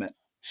threshold movement.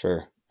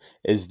 Sure.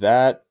 Is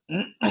that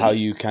how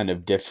you kind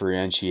of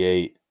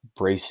differentiate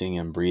bracing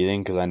and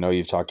breathing? Because I know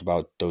you've talked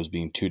about those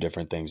being two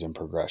different things in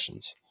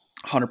progressions.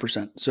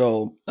 100%.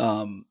 So,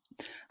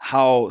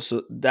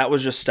 so that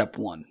was just step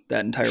one,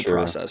 that entire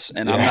process.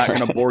 And I'm not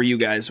going to bore you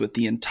guys with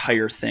the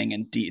entire thing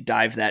and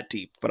dive that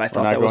deep, but I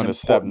thought that was important.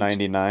 Step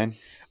 99.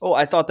 Oh,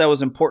 I thought that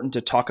was important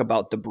to talk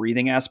about the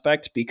breathing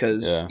aspect,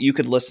 because you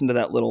could listen to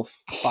that little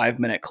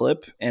 5-minute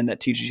clip and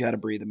that teaches you how to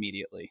breathe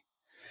immediately.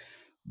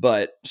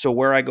 But so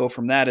where I go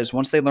from that is,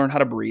 once they learn how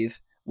to breathe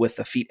with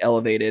the feet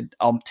elevated,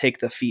 I'll take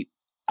the feet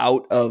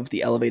out of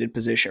the elevated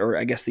position, or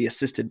I guess the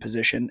assisted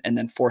position, and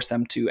then force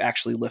them to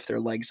actually lift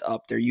their legs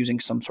up. They're using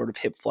some sort of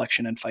hip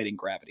flexion and fighting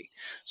gravity.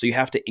 So you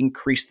have to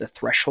increase the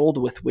threshold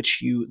with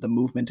which the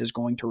movement is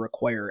going to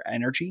require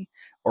energy,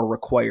 or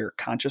require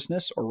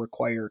consciousness, or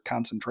require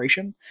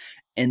concentration.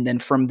 And then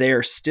from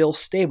there, still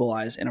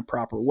stabilize in a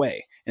proper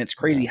way. And it's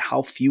crazy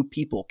how few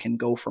people can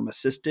go from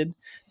assisted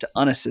to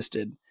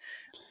unassisted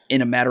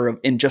in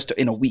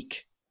a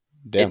week.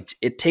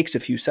 It takes a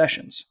few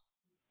sessions.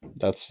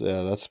 That's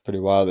pretty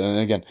wild. And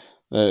again,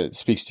 it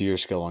speaks to your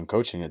skill on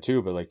coaching it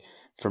too. But like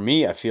for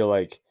me, I feel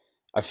like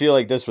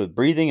this with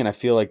breathing, and I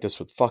feel like this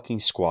with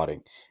fucking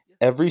squatting.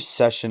 Every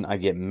session I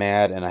get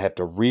mad and I have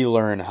to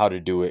relearn how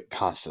to do it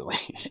constantly.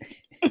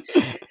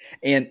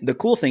 And the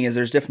cool thing is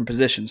there's different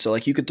positions. So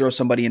like you could throw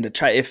somebody into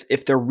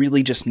if they're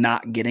really just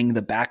not getting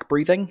the back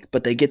breathing,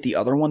 but they get the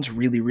other ones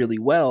really, really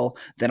well,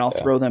 then I'll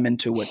throw them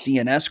into what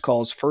DNS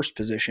calls first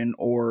position,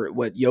 or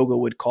what yoga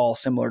would call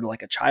similar to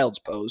like a child's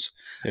pose.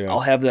 I'll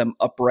have them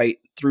upright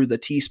through the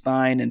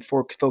T-spine and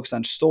focus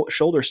on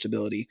shoulder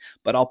stability,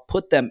 but I'll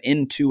put them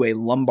into a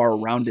lumbar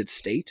rounded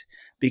state,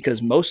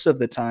 because most of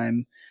the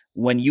time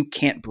when you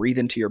can't breathe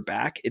into your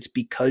back, it's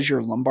because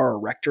your lumbar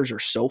erectors are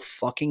so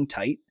fucking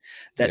tight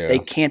that they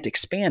can't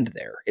expand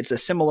there. It's a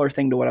similar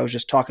thing to what I was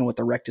just talking with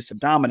the rectus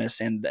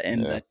abdominis and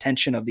the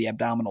tension of the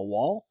abdominal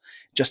wall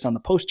just on the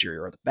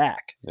posterior or the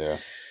back. Yeah.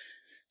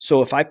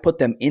 So if I put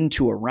them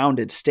into a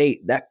rounded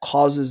state, that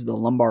causes the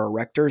lumbar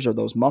erectors, or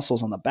those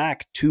muscles on the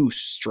back, to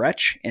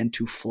stretch and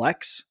to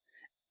flex.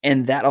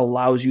 And that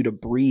allows you to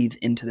breathe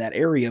into that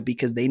area,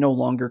 because they no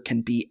longer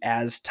can be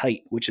as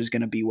tight, which is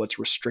going to be what's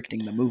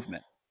restricting the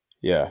movement.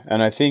 Yeah.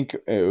 And I think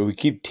we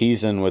keep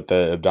teasing with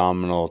the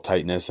abdominal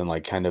tightness and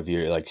like kind of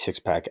your like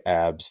 6-pack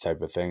abs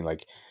type of thing.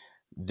 Like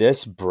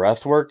this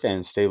breath work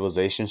and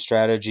stabilization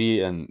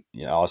strategy, and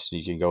Austin,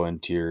 you can go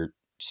into your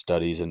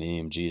studies and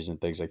EMGs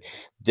and things like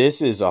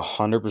this, is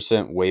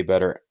 100% way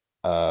better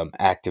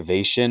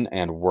activation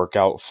and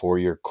workout for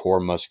your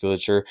core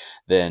musculature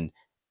than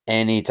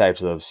any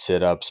types of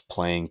sit-ups,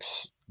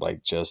 planks,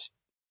 like just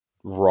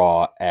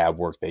raw ab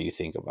work that you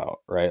think about,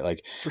 right?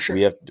 Like for sure,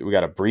 we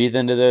got to breathe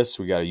into this.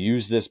 We got to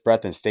use this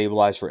breath and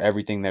stabilize for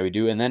everything that we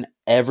do. And then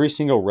every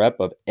single rep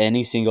of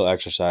any single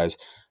exercise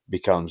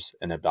becomes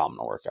an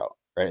abdominal workout,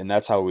 right? And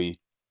that's how we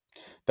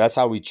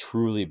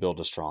truly build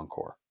a strong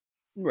core.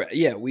 Right.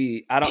 Yeah.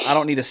 I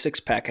don't need a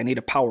 6-pack. I need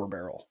a power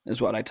barrel,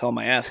 is what I tell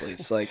my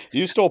athletes. Like,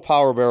 you stole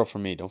power barrel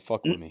from me. Don't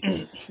fuck with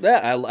me.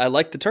 Yeah. I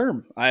like the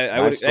term.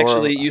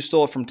 You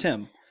stole it from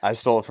Tim. I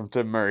stole it from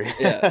Tim Murray.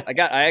 Yeah.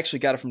 I actually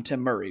got it from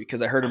Tim Murray,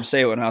 because I heard him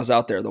say it when I was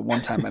out there the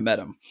one time I met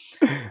him.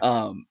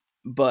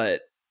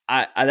 But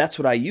I that's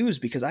what I use,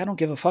 because I don't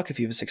give a fuck if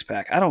you have a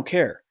 6-pack. I don't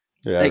care.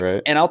 Yeah,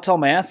 right. And I'll tell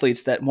my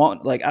athletes that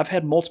I've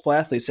had multiple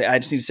athletes say, I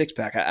just need a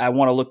 6-pack. I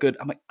want to look good.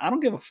 I'm like, I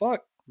don't give a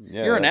fuck.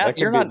 Yeah, you're an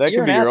athlete. That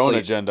could be your own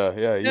agenda.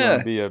 Yeah, you want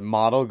to be a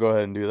model, go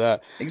ahead and do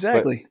that.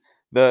 Exactly.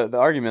 But the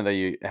argument that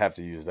you have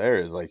to use there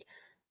is like,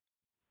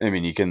 I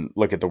mean, you can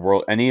look at the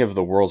world, any of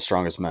the world's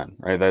strongest men,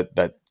 right?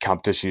 That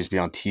competition used to be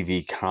on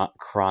TV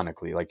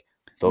chronically. Like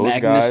those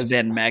Magnus guys,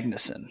 Van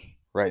Magnuson.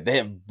 right? They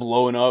have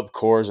blown up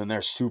cores and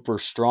they're super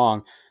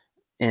strong.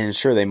 And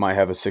sure, they might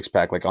have a six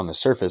pack like on the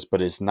surface,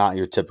 but it's not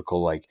your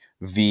typical like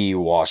V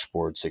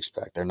washboard six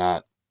pack. They're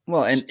not.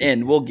 Well,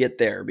 and we'll get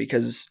there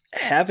because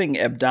having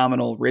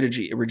abdominal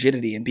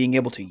rigidity and being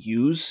able to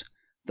use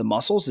the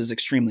muscles is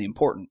extremely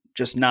important.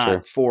 Just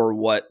not for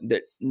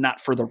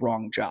not for the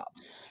wrong job,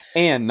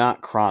 and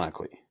not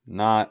chronically,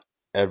 not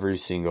every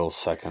single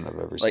second of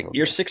every single. Like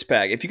your six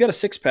pack. If you got a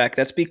six pack,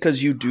 that's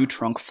because you do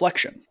trunk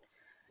flexion.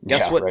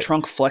 Guess what? Right.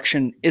 Trunk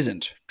flexion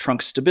isn't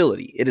trunk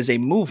stability. It is a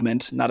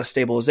movement, not a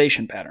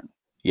stabilization pattern.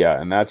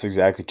 Yeah, and that's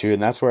exactly true.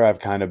 And that's where I've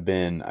kind of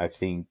been, I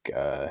think,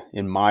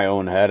 in my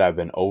own head, I've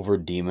been over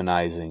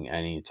demonizing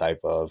any type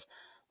of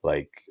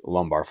like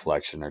lumbar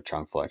flexion or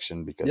trunk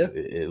flexion because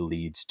it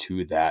leads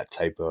to that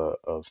type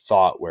of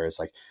thought where it's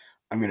like,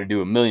 I'm going to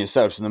do 1,000,000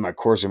 setups and then my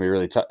core is going to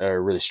be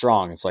really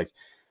strong. It's like,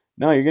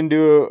 no, you're going to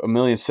do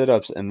 1,000,000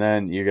 sit-ups and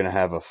then you're going to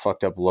have a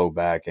fucked up low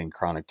back and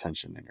chronic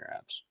tension in your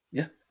abs.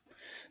 Yeah,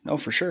 no,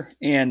 for sure.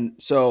 And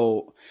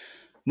so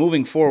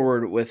moving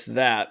forward with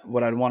that,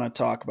 what I'd want to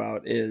talk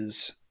about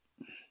is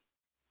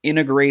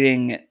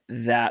integrating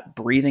that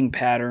breathing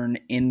pattern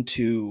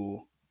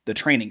into the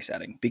training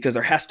setting, because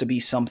there has to be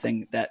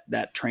something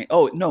that train.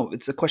 Oh no,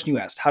 it's the question you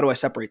asked. How do I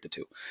separate the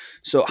two?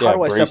 So how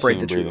do I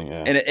separate the two?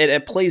 Yeah. And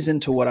it plays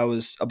into what I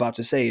was about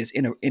to say is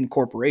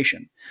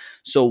incorporation.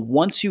 So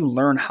once you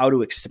learn how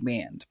to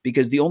expand,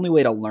 because the only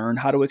way to learn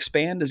how to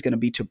expand is going to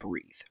be to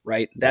breathe,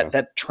 right?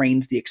 That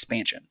trains the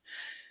expansion.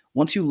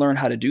 Once you learn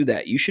how to do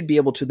that, you should be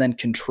able to then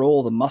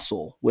control the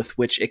muscle with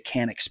which it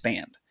can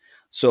expand.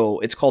 So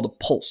it's called a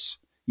pulse.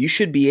 You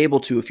should be able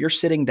to, if you're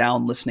sitting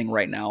down listening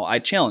right now, I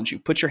challenge you,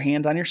 put your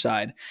hand on your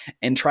side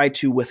and try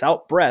to,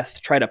 without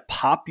breath, try to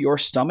pop your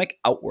stomach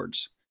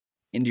outwards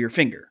into your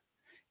finger.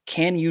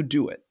 Can you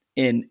do it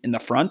in the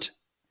front,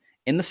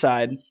 in the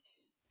side,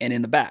 and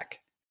in the back?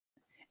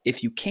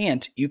 If you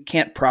can't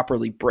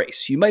properly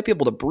brace. You might be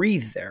able to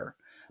breathe there,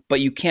 but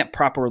you can't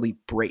properly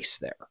brace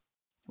there.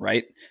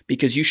 Right?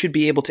 Because you should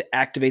be able to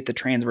activate the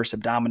transverse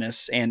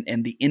abdominis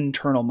and the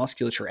internal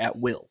musculature at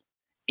will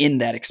in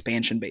that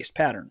expansion-based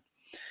pattern.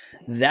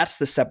 That's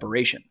the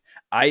separation.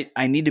 I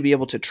need to be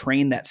able to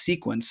train that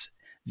sequence.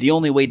 The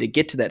only way to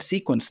get to that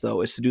sequence,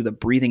 though, is to do the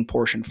breathing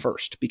portion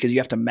first, because you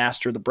have to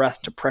master the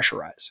breath to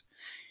pressurize.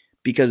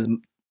 Because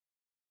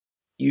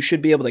you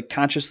should be able to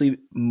consciously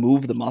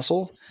move the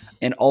muscle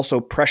and also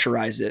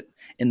pressurize it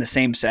in the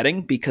same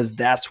setting, because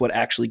that's what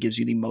actually gives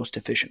you the most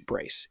efficient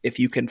brace. If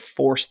you can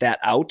force that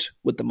out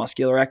with the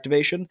muscular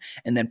activation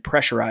and then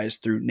pressurize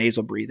through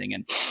nasal breathing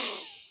and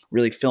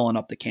really filling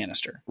up the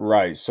canister.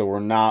 Right. So we're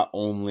not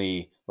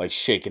only like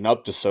shaking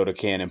up the soda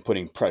can and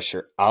putting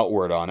pressure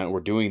outward on it. We're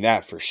doing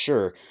that for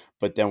sure.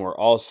 But then we're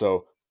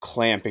also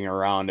clamping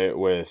around it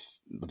with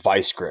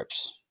vice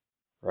grips.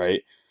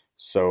 Right.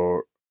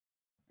 So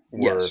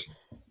we're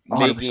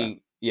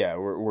making,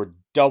 we're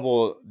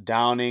double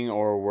downing,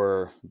 or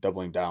we're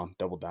doubling down,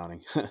 double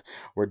downing.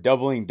 We're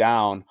doubling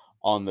down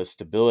on the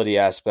stability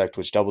aspect,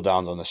 which double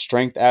downs on the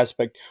strength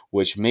aspect,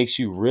 which makes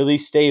you really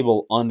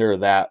stable under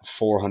that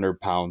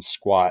 400-pound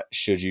squat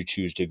should you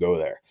choose to go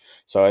there.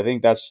 So I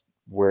think that's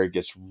where it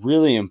gets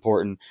really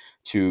important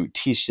to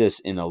teach this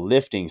in a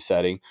lifting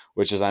setting,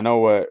 which is, I know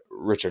what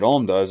Richard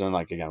Olm does. And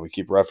like, again, we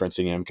keep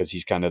referencing him because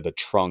he's kind of the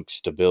trunk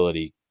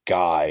stability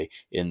guy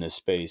in this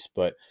space.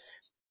 But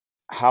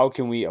how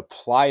can we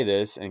apply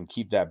this and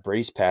keep that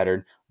brace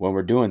pattern when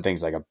we're doing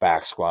things like a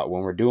back squat,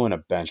 when we're doing a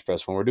bench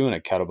press, when we're doing a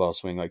kettlebell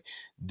swing? Like,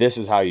 this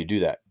is how you do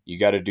that. You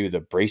got to do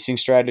the bracing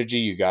strategy.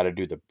 You got to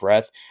do the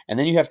breath. And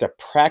then you have to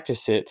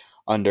practice it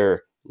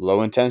under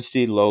low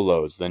intensity, low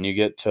loads. Then you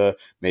get to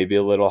maybe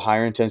a little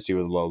higher intensity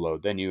with low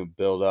load. Then you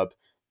build up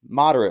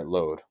moderate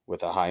load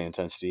with a high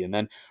intensity. And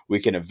then we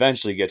can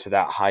eventually get to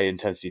that high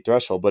intensity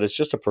threshold. But it's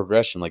just a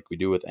progression like we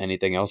do with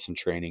anything else in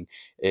training.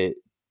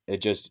 It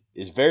just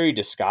is very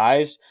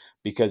disguised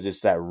because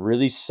it's that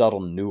really subtle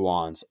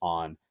nuance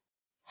on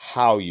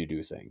how you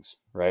do things,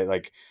 right?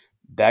 Like,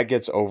 that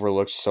gets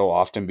overlooked so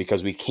often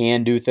because we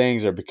can do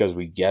things or because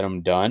we get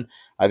them done.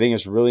 I think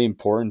it's really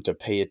important to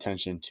pay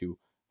attention to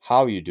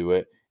how you do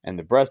it. And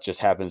the breath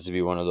just happens to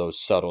be one of those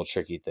subtle,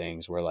 tricky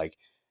things where, like,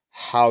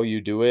 how you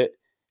do it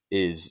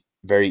is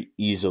very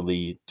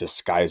easily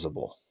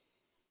disguisable.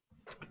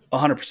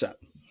 100%.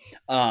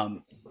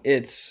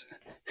 It's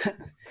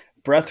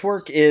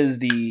breathwork is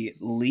the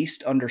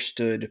least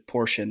understood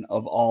portion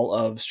of all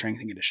of strength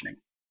and conditioning.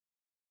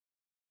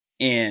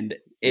 And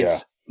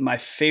it's my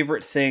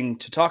favorite thing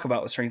to talk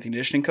about with strength and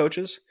conditioning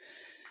coaches,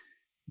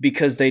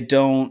 because they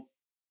don't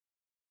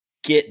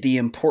get the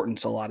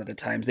importance a lot of the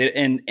times.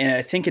 And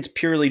I think it's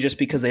purely just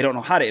because they don't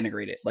know how to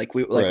integrate it. Like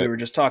we were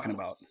just talking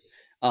about.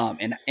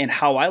 And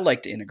how I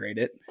like to integrate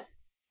it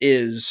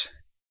is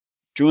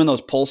doing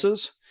those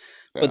pulses.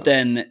 But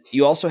then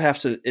you also have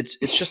to, it's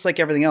just like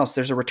everything else.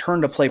 There's a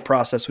return to play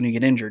process when you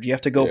get injured. You have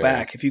to go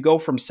back. If you go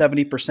from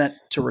 70%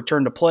 to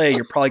return to play,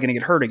 you're probably going to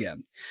get hurt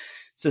again.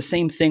 It's the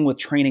same thing with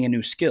training a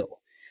new skill.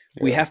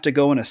 We have to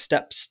go in a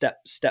stepwise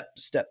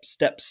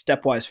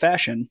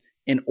fashion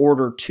in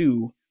order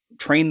to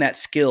train that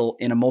skill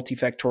in a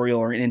multifactorial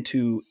or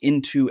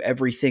into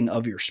everything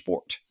of your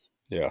sport.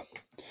 Yeah.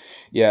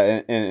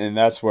 Yeah. And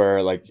that's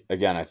where, like,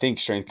 again, I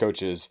think strength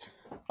coaches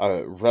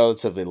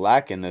relatively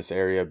lack in this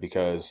area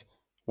because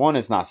one,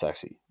 it's not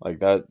sexy. Like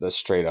that's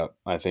straight up.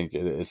 I think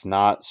it's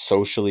not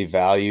socially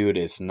valued.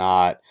 It's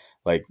not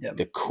like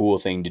the cool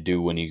thing to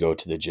do when you go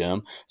to the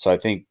gym. So I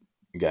think,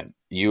 again,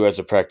 you as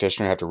a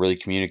practitioner have to really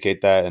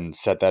communicate that and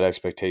set that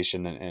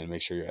expectation and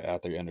make sure your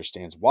athlete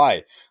understands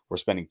why we're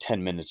spending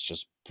 10 minutes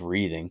just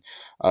breathing.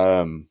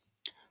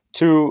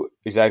 Two,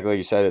 exactly like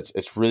you said,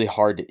 it's really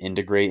hard to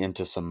integrate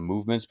into some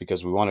movements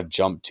because we want to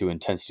jump to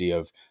intensity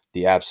of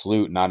the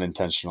absolute, not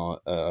intentional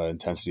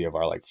intensity of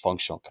our like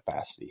functional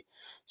capacity.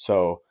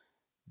 So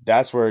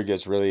that's where it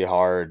gets really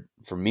hard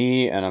for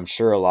me, and I'm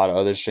sure a lot of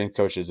other strength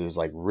coaches, is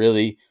like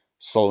really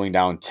slowing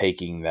down,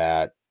 taking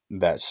that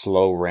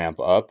slow ramp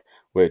up.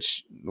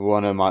 Which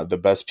one of the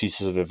best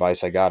pieces of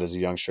advice I got as a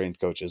young strength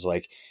coach is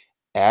like,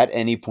 at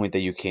any point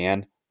that you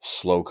can,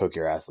 slow cook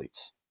your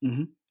athletes.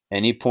 Mm-hmm.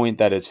 Any point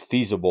that is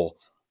feasible,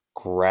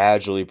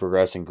 gradually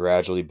progress and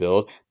gradually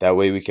build. That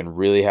way we can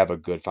really have a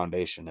good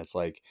foundation. It's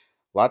like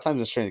a lot of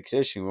times in strength and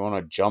conditioning, we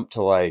want to jump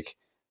to like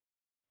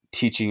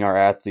teaching our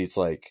athletes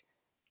like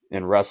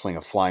in wrestling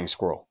a flying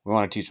squirrel. We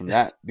want to teach them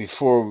that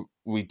before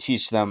we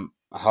teach them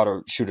how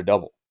to shoot a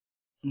double,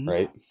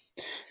 right?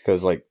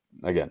 Because like,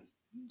 again,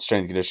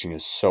 strength and conditioning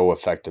is so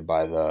affected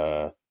by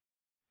the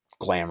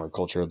glamour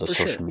culture of the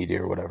social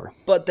media or whatever.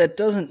 But that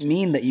doesn't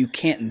mean that you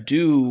can't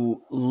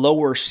do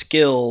lower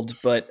skilled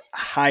but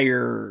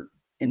higher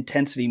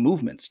intensity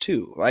movements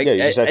too. Right? Yeah,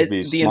 you just have to be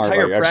the smart entire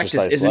about your practice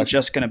exercise isn't selection.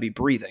 just going to be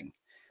breathing.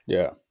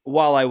 Yeah.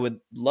 While I would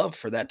love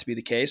for that to be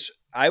the case,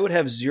 I would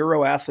have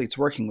 0 athletes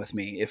working with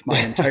me if my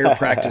entire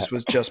practice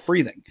was just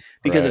breathing,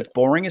 because it's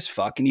boring as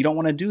fuck and you don't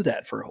want to do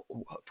that for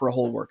a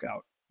whole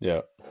workout.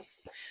 Yeah.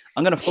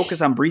 I'm going to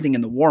focus on breathing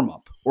in the warm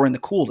up or in the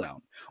cool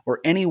down or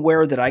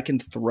anywhere that I can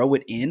throw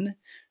it in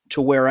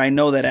to where I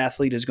know that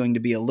athlete is going to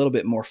be a little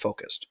bit more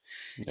focused.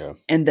 Yeah.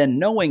 And then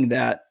knowing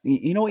that,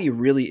 you know what,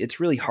 it's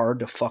really hard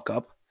to fuck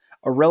up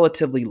a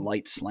relatively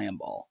light slam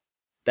ball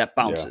that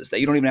bounces, that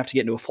you don't even have to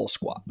get into a full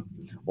squat.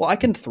 Well, I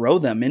can throw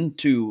them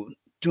into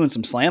doing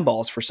some slam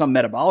balls for some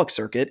metabolic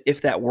circuit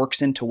if that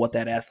works into what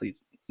that athlete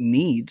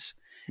needs.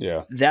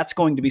 Yeah. That's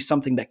going to be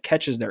something that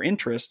catches their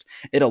interest.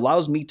 It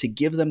allows me to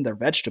give them their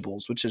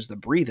vegetables, which is the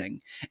breathing.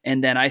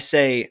 And then I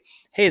say,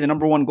 hey, the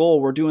number one goal,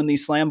 we're doing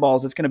these slam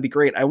balls. It's going to be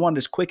great. I want it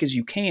as quick as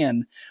you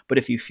can. But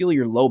if you feel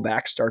your low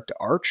back start to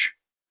arch,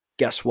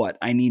 guess what?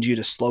 I need you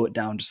to slow it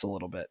down just a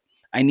little bit.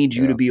 I need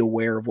you to be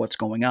aware of what's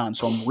going on.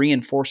 So I'm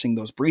reinforcing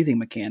those breathing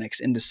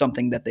mechanics into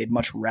something that they'd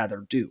much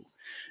rather do.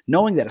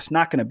 Knowing that it's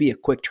not going to be a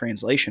quick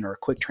translation or a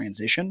quick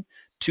transition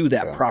to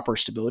that proper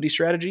stability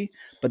strategy.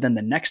 But then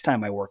the next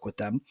time I work with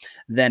them,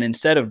 then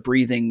instead of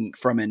breathing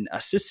from an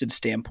assisted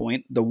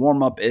standpoint, the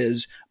warm up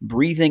is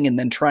breathing and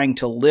then trying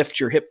to lift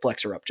your hip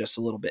flexor up just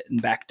a little bit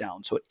and back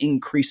down. So it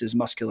increases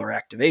muscular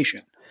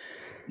activation.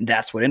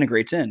 That's what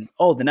integrates in.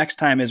 Oh, the next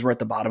time is we're at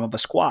the bottom of a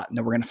squat, and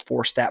then we're going to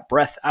force that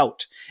breath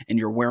out, and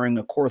you're wearing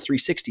a Core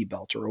 360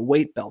 belt or a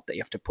weight belt that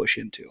you have to push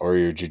into. Or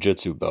your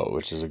jiu-jitsu belt,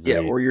 which is a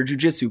great or your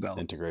jiu-jitsu belt.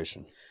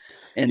 Integration.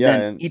 And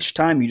then each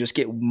time you just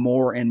get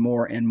more and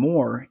more and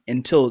more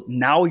until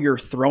now you're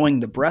throwing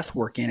the breath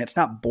work in. It's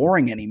not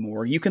boring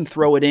anymore. You can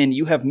throw it in.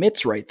 You have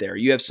mitts right there.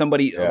 You have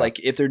somebody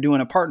like if they're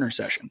doing a partner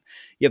session,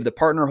 you have the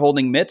partner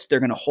holding mitts. They're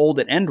going to hold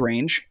at end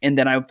range. And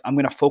then I'm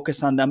going to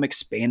focus on them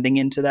expanding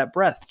into that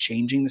breath,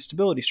 changing the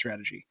stability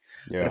strategy.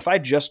 Yeah. But if I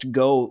just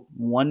go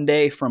one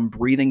day from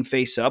breathing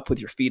face up with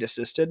your feet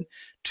assisted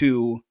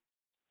to,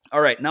 all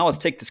right, now let's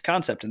take this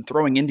concept and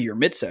throwing into your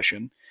mid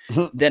session,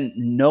 then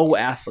no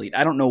athlete,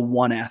 I don't know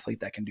one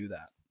athlete that can do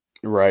that.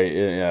 Right.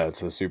 Yeah.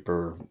 It's a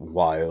super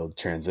wild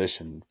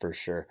transition for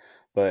sure.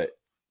 But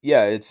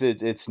yeah,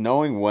 it's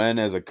knowing when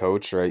as a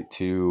coach, right,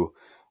 to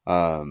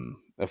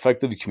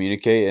effectively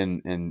communicate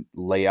and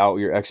lay out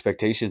your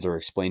expectations or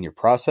explain your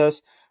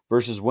process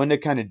versus when to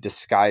kind of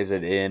disguise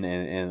it in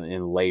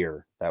and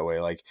layer that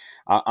way. Like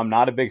I'm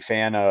not a big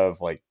fan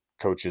of like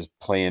coaches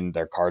playing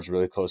their cards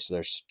really close to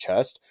their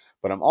chest,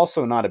 but I'm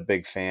also not a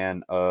big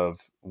fan of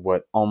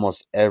what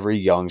almost every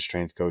young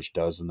strength coach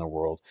does in the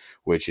world,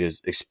 which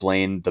is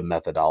explain the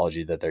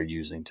methodology that they're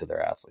using to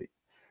their athlete,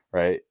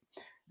 right?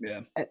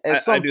 Yeah,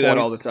 I do that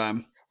all the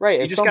time.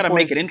 Right. You just got to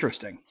make it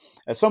interesting.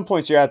 At some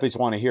points, your athletes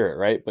want to hear it,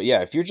 right? But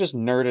yeah, if you're just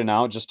nerding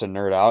out just to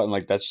nerd out and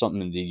like that's something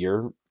that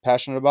you're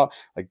passionate about,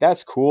 like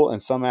that's cool.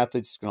 And some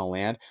athletes it's going to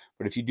land.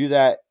 But if you do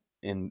that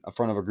in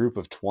front of a group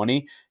of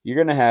 20, you're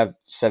going to have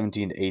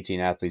 17 to 18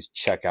 athletes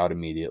check out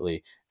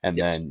immediately. And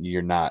then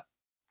you're not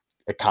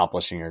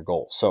accomplishing your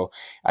goal. So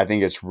I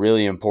think it's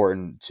really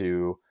important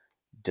to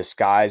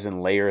disguise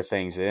and layer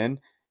things in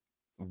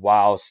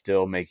while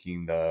still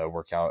making the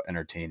workout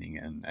entertaining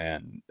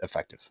and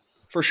effective.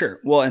 For sure.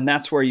 Well, and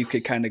that's where you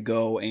could kind of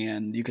go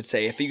and you could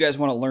say, if you guys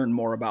want to learn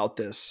more about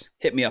this,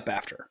 hit me up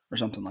after or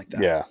something like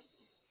that. Yeah.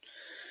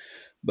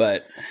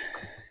 But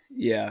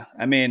yeah,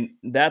 I mean,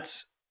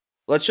 let's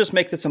just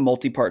make this a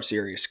multi-part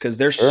series because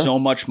there's Sure. so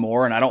much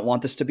more, and I don't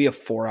want this to be a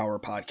 4-hour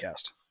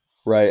podcast.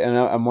 Right. And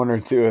I'm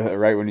wondering too,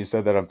 right when you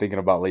said that, I'm thinking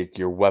about like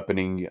your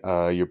weaponing,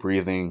 your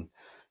breathing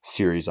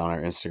series on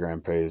our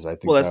Instagram page. I Well,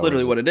 think that's that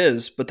literally was, what it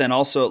is. But then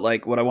also,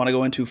 like, what I want to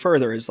go into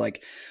further is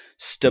like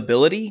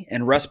stability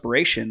and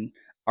respiration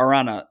are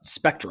on a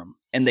spectrum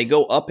and they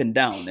go up and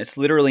down. It's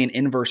literally an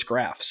inverse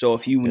graph. So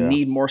if you yeah,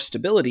 need more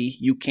stability,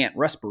 you can't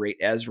respirate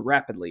as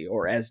rapidly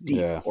or as deep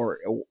yeah.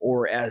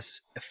 or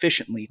as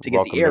efficiently to get the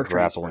Welcome to air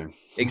transfer. grappling.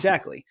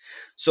 Exactly.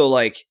 So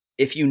like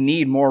if you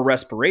need more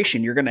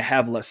respiration, you're going to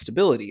have less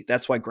stability.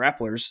 That's why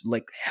grapplers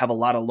like have a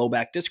lot of low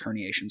back disc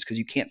herniations because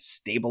you can't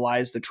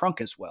stabilize the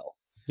trunk as well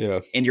Yeah.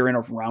 and you're in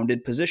a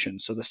rounded position.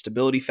 So the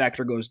stability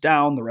factor goes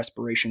down, the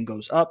respiration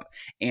goes up,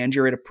 and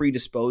you're at a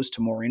predisposed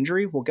to more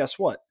injury. Well, guess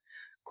what?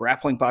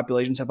 Grappling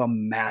populations have a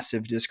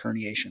massive disc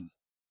herniation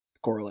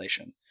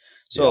correlation.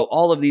 So Yeah.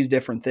 all of these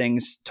different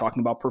things, talking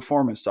about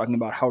performance, talking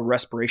about how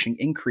respiration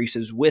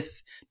increases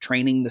with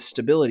training the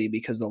stability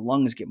because the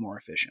lungs get more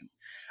efficient.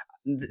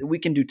 We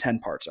can do 10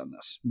 parts on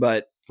this,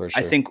 but For I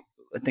sure. think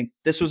I think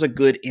this was a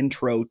good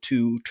intro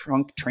to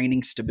trunk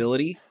training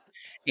stability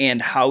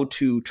and how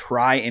to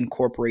try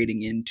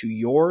incorporating into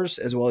yours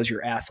as well as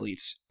your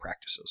athletes'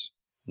 practices.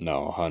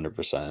 No,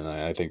 100%.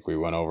 I think we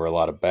went over a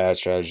lot of bad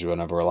strategies, we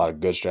went over a lot of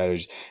good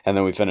strategies, and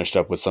then we finished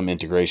up with some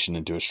integration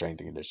into a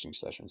strength and conditioning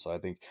session. So I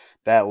think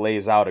that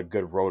lays out a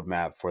good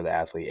roadmap for the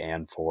athlete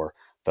and for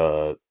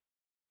the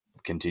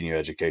continued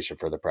education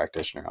for the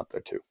practitioner out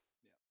there too.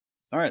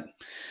 All right.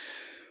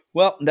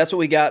 Well, that's what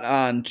we got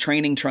on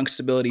training trunk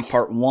stability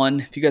part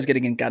 1. If you guys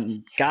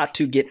got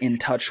to get in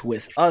touch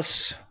with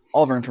us,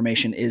 all of our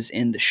information is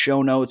in the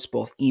show notes,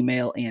 both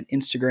email and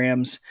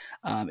Instagrams.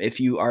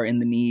 If you are in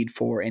the need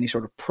for any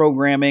sort of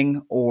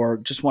programming or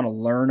just want to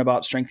learn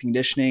about strength and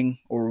conditioning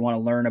or want to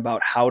learn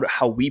about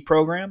how we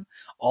program,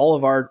 all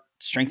of our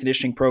strength and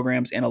conditioning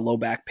programs and a low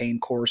back pain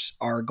course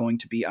are going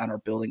to be on our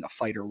Building a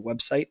Fighter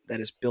website. That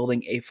is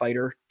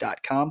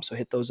buildingafighter.com. So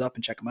hit those up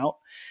and check them out.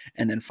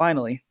 And then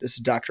finally, this is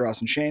Dr.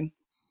 Austin Shane,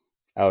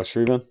 Alex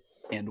Friedman.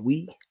 and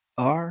we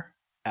are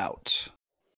out.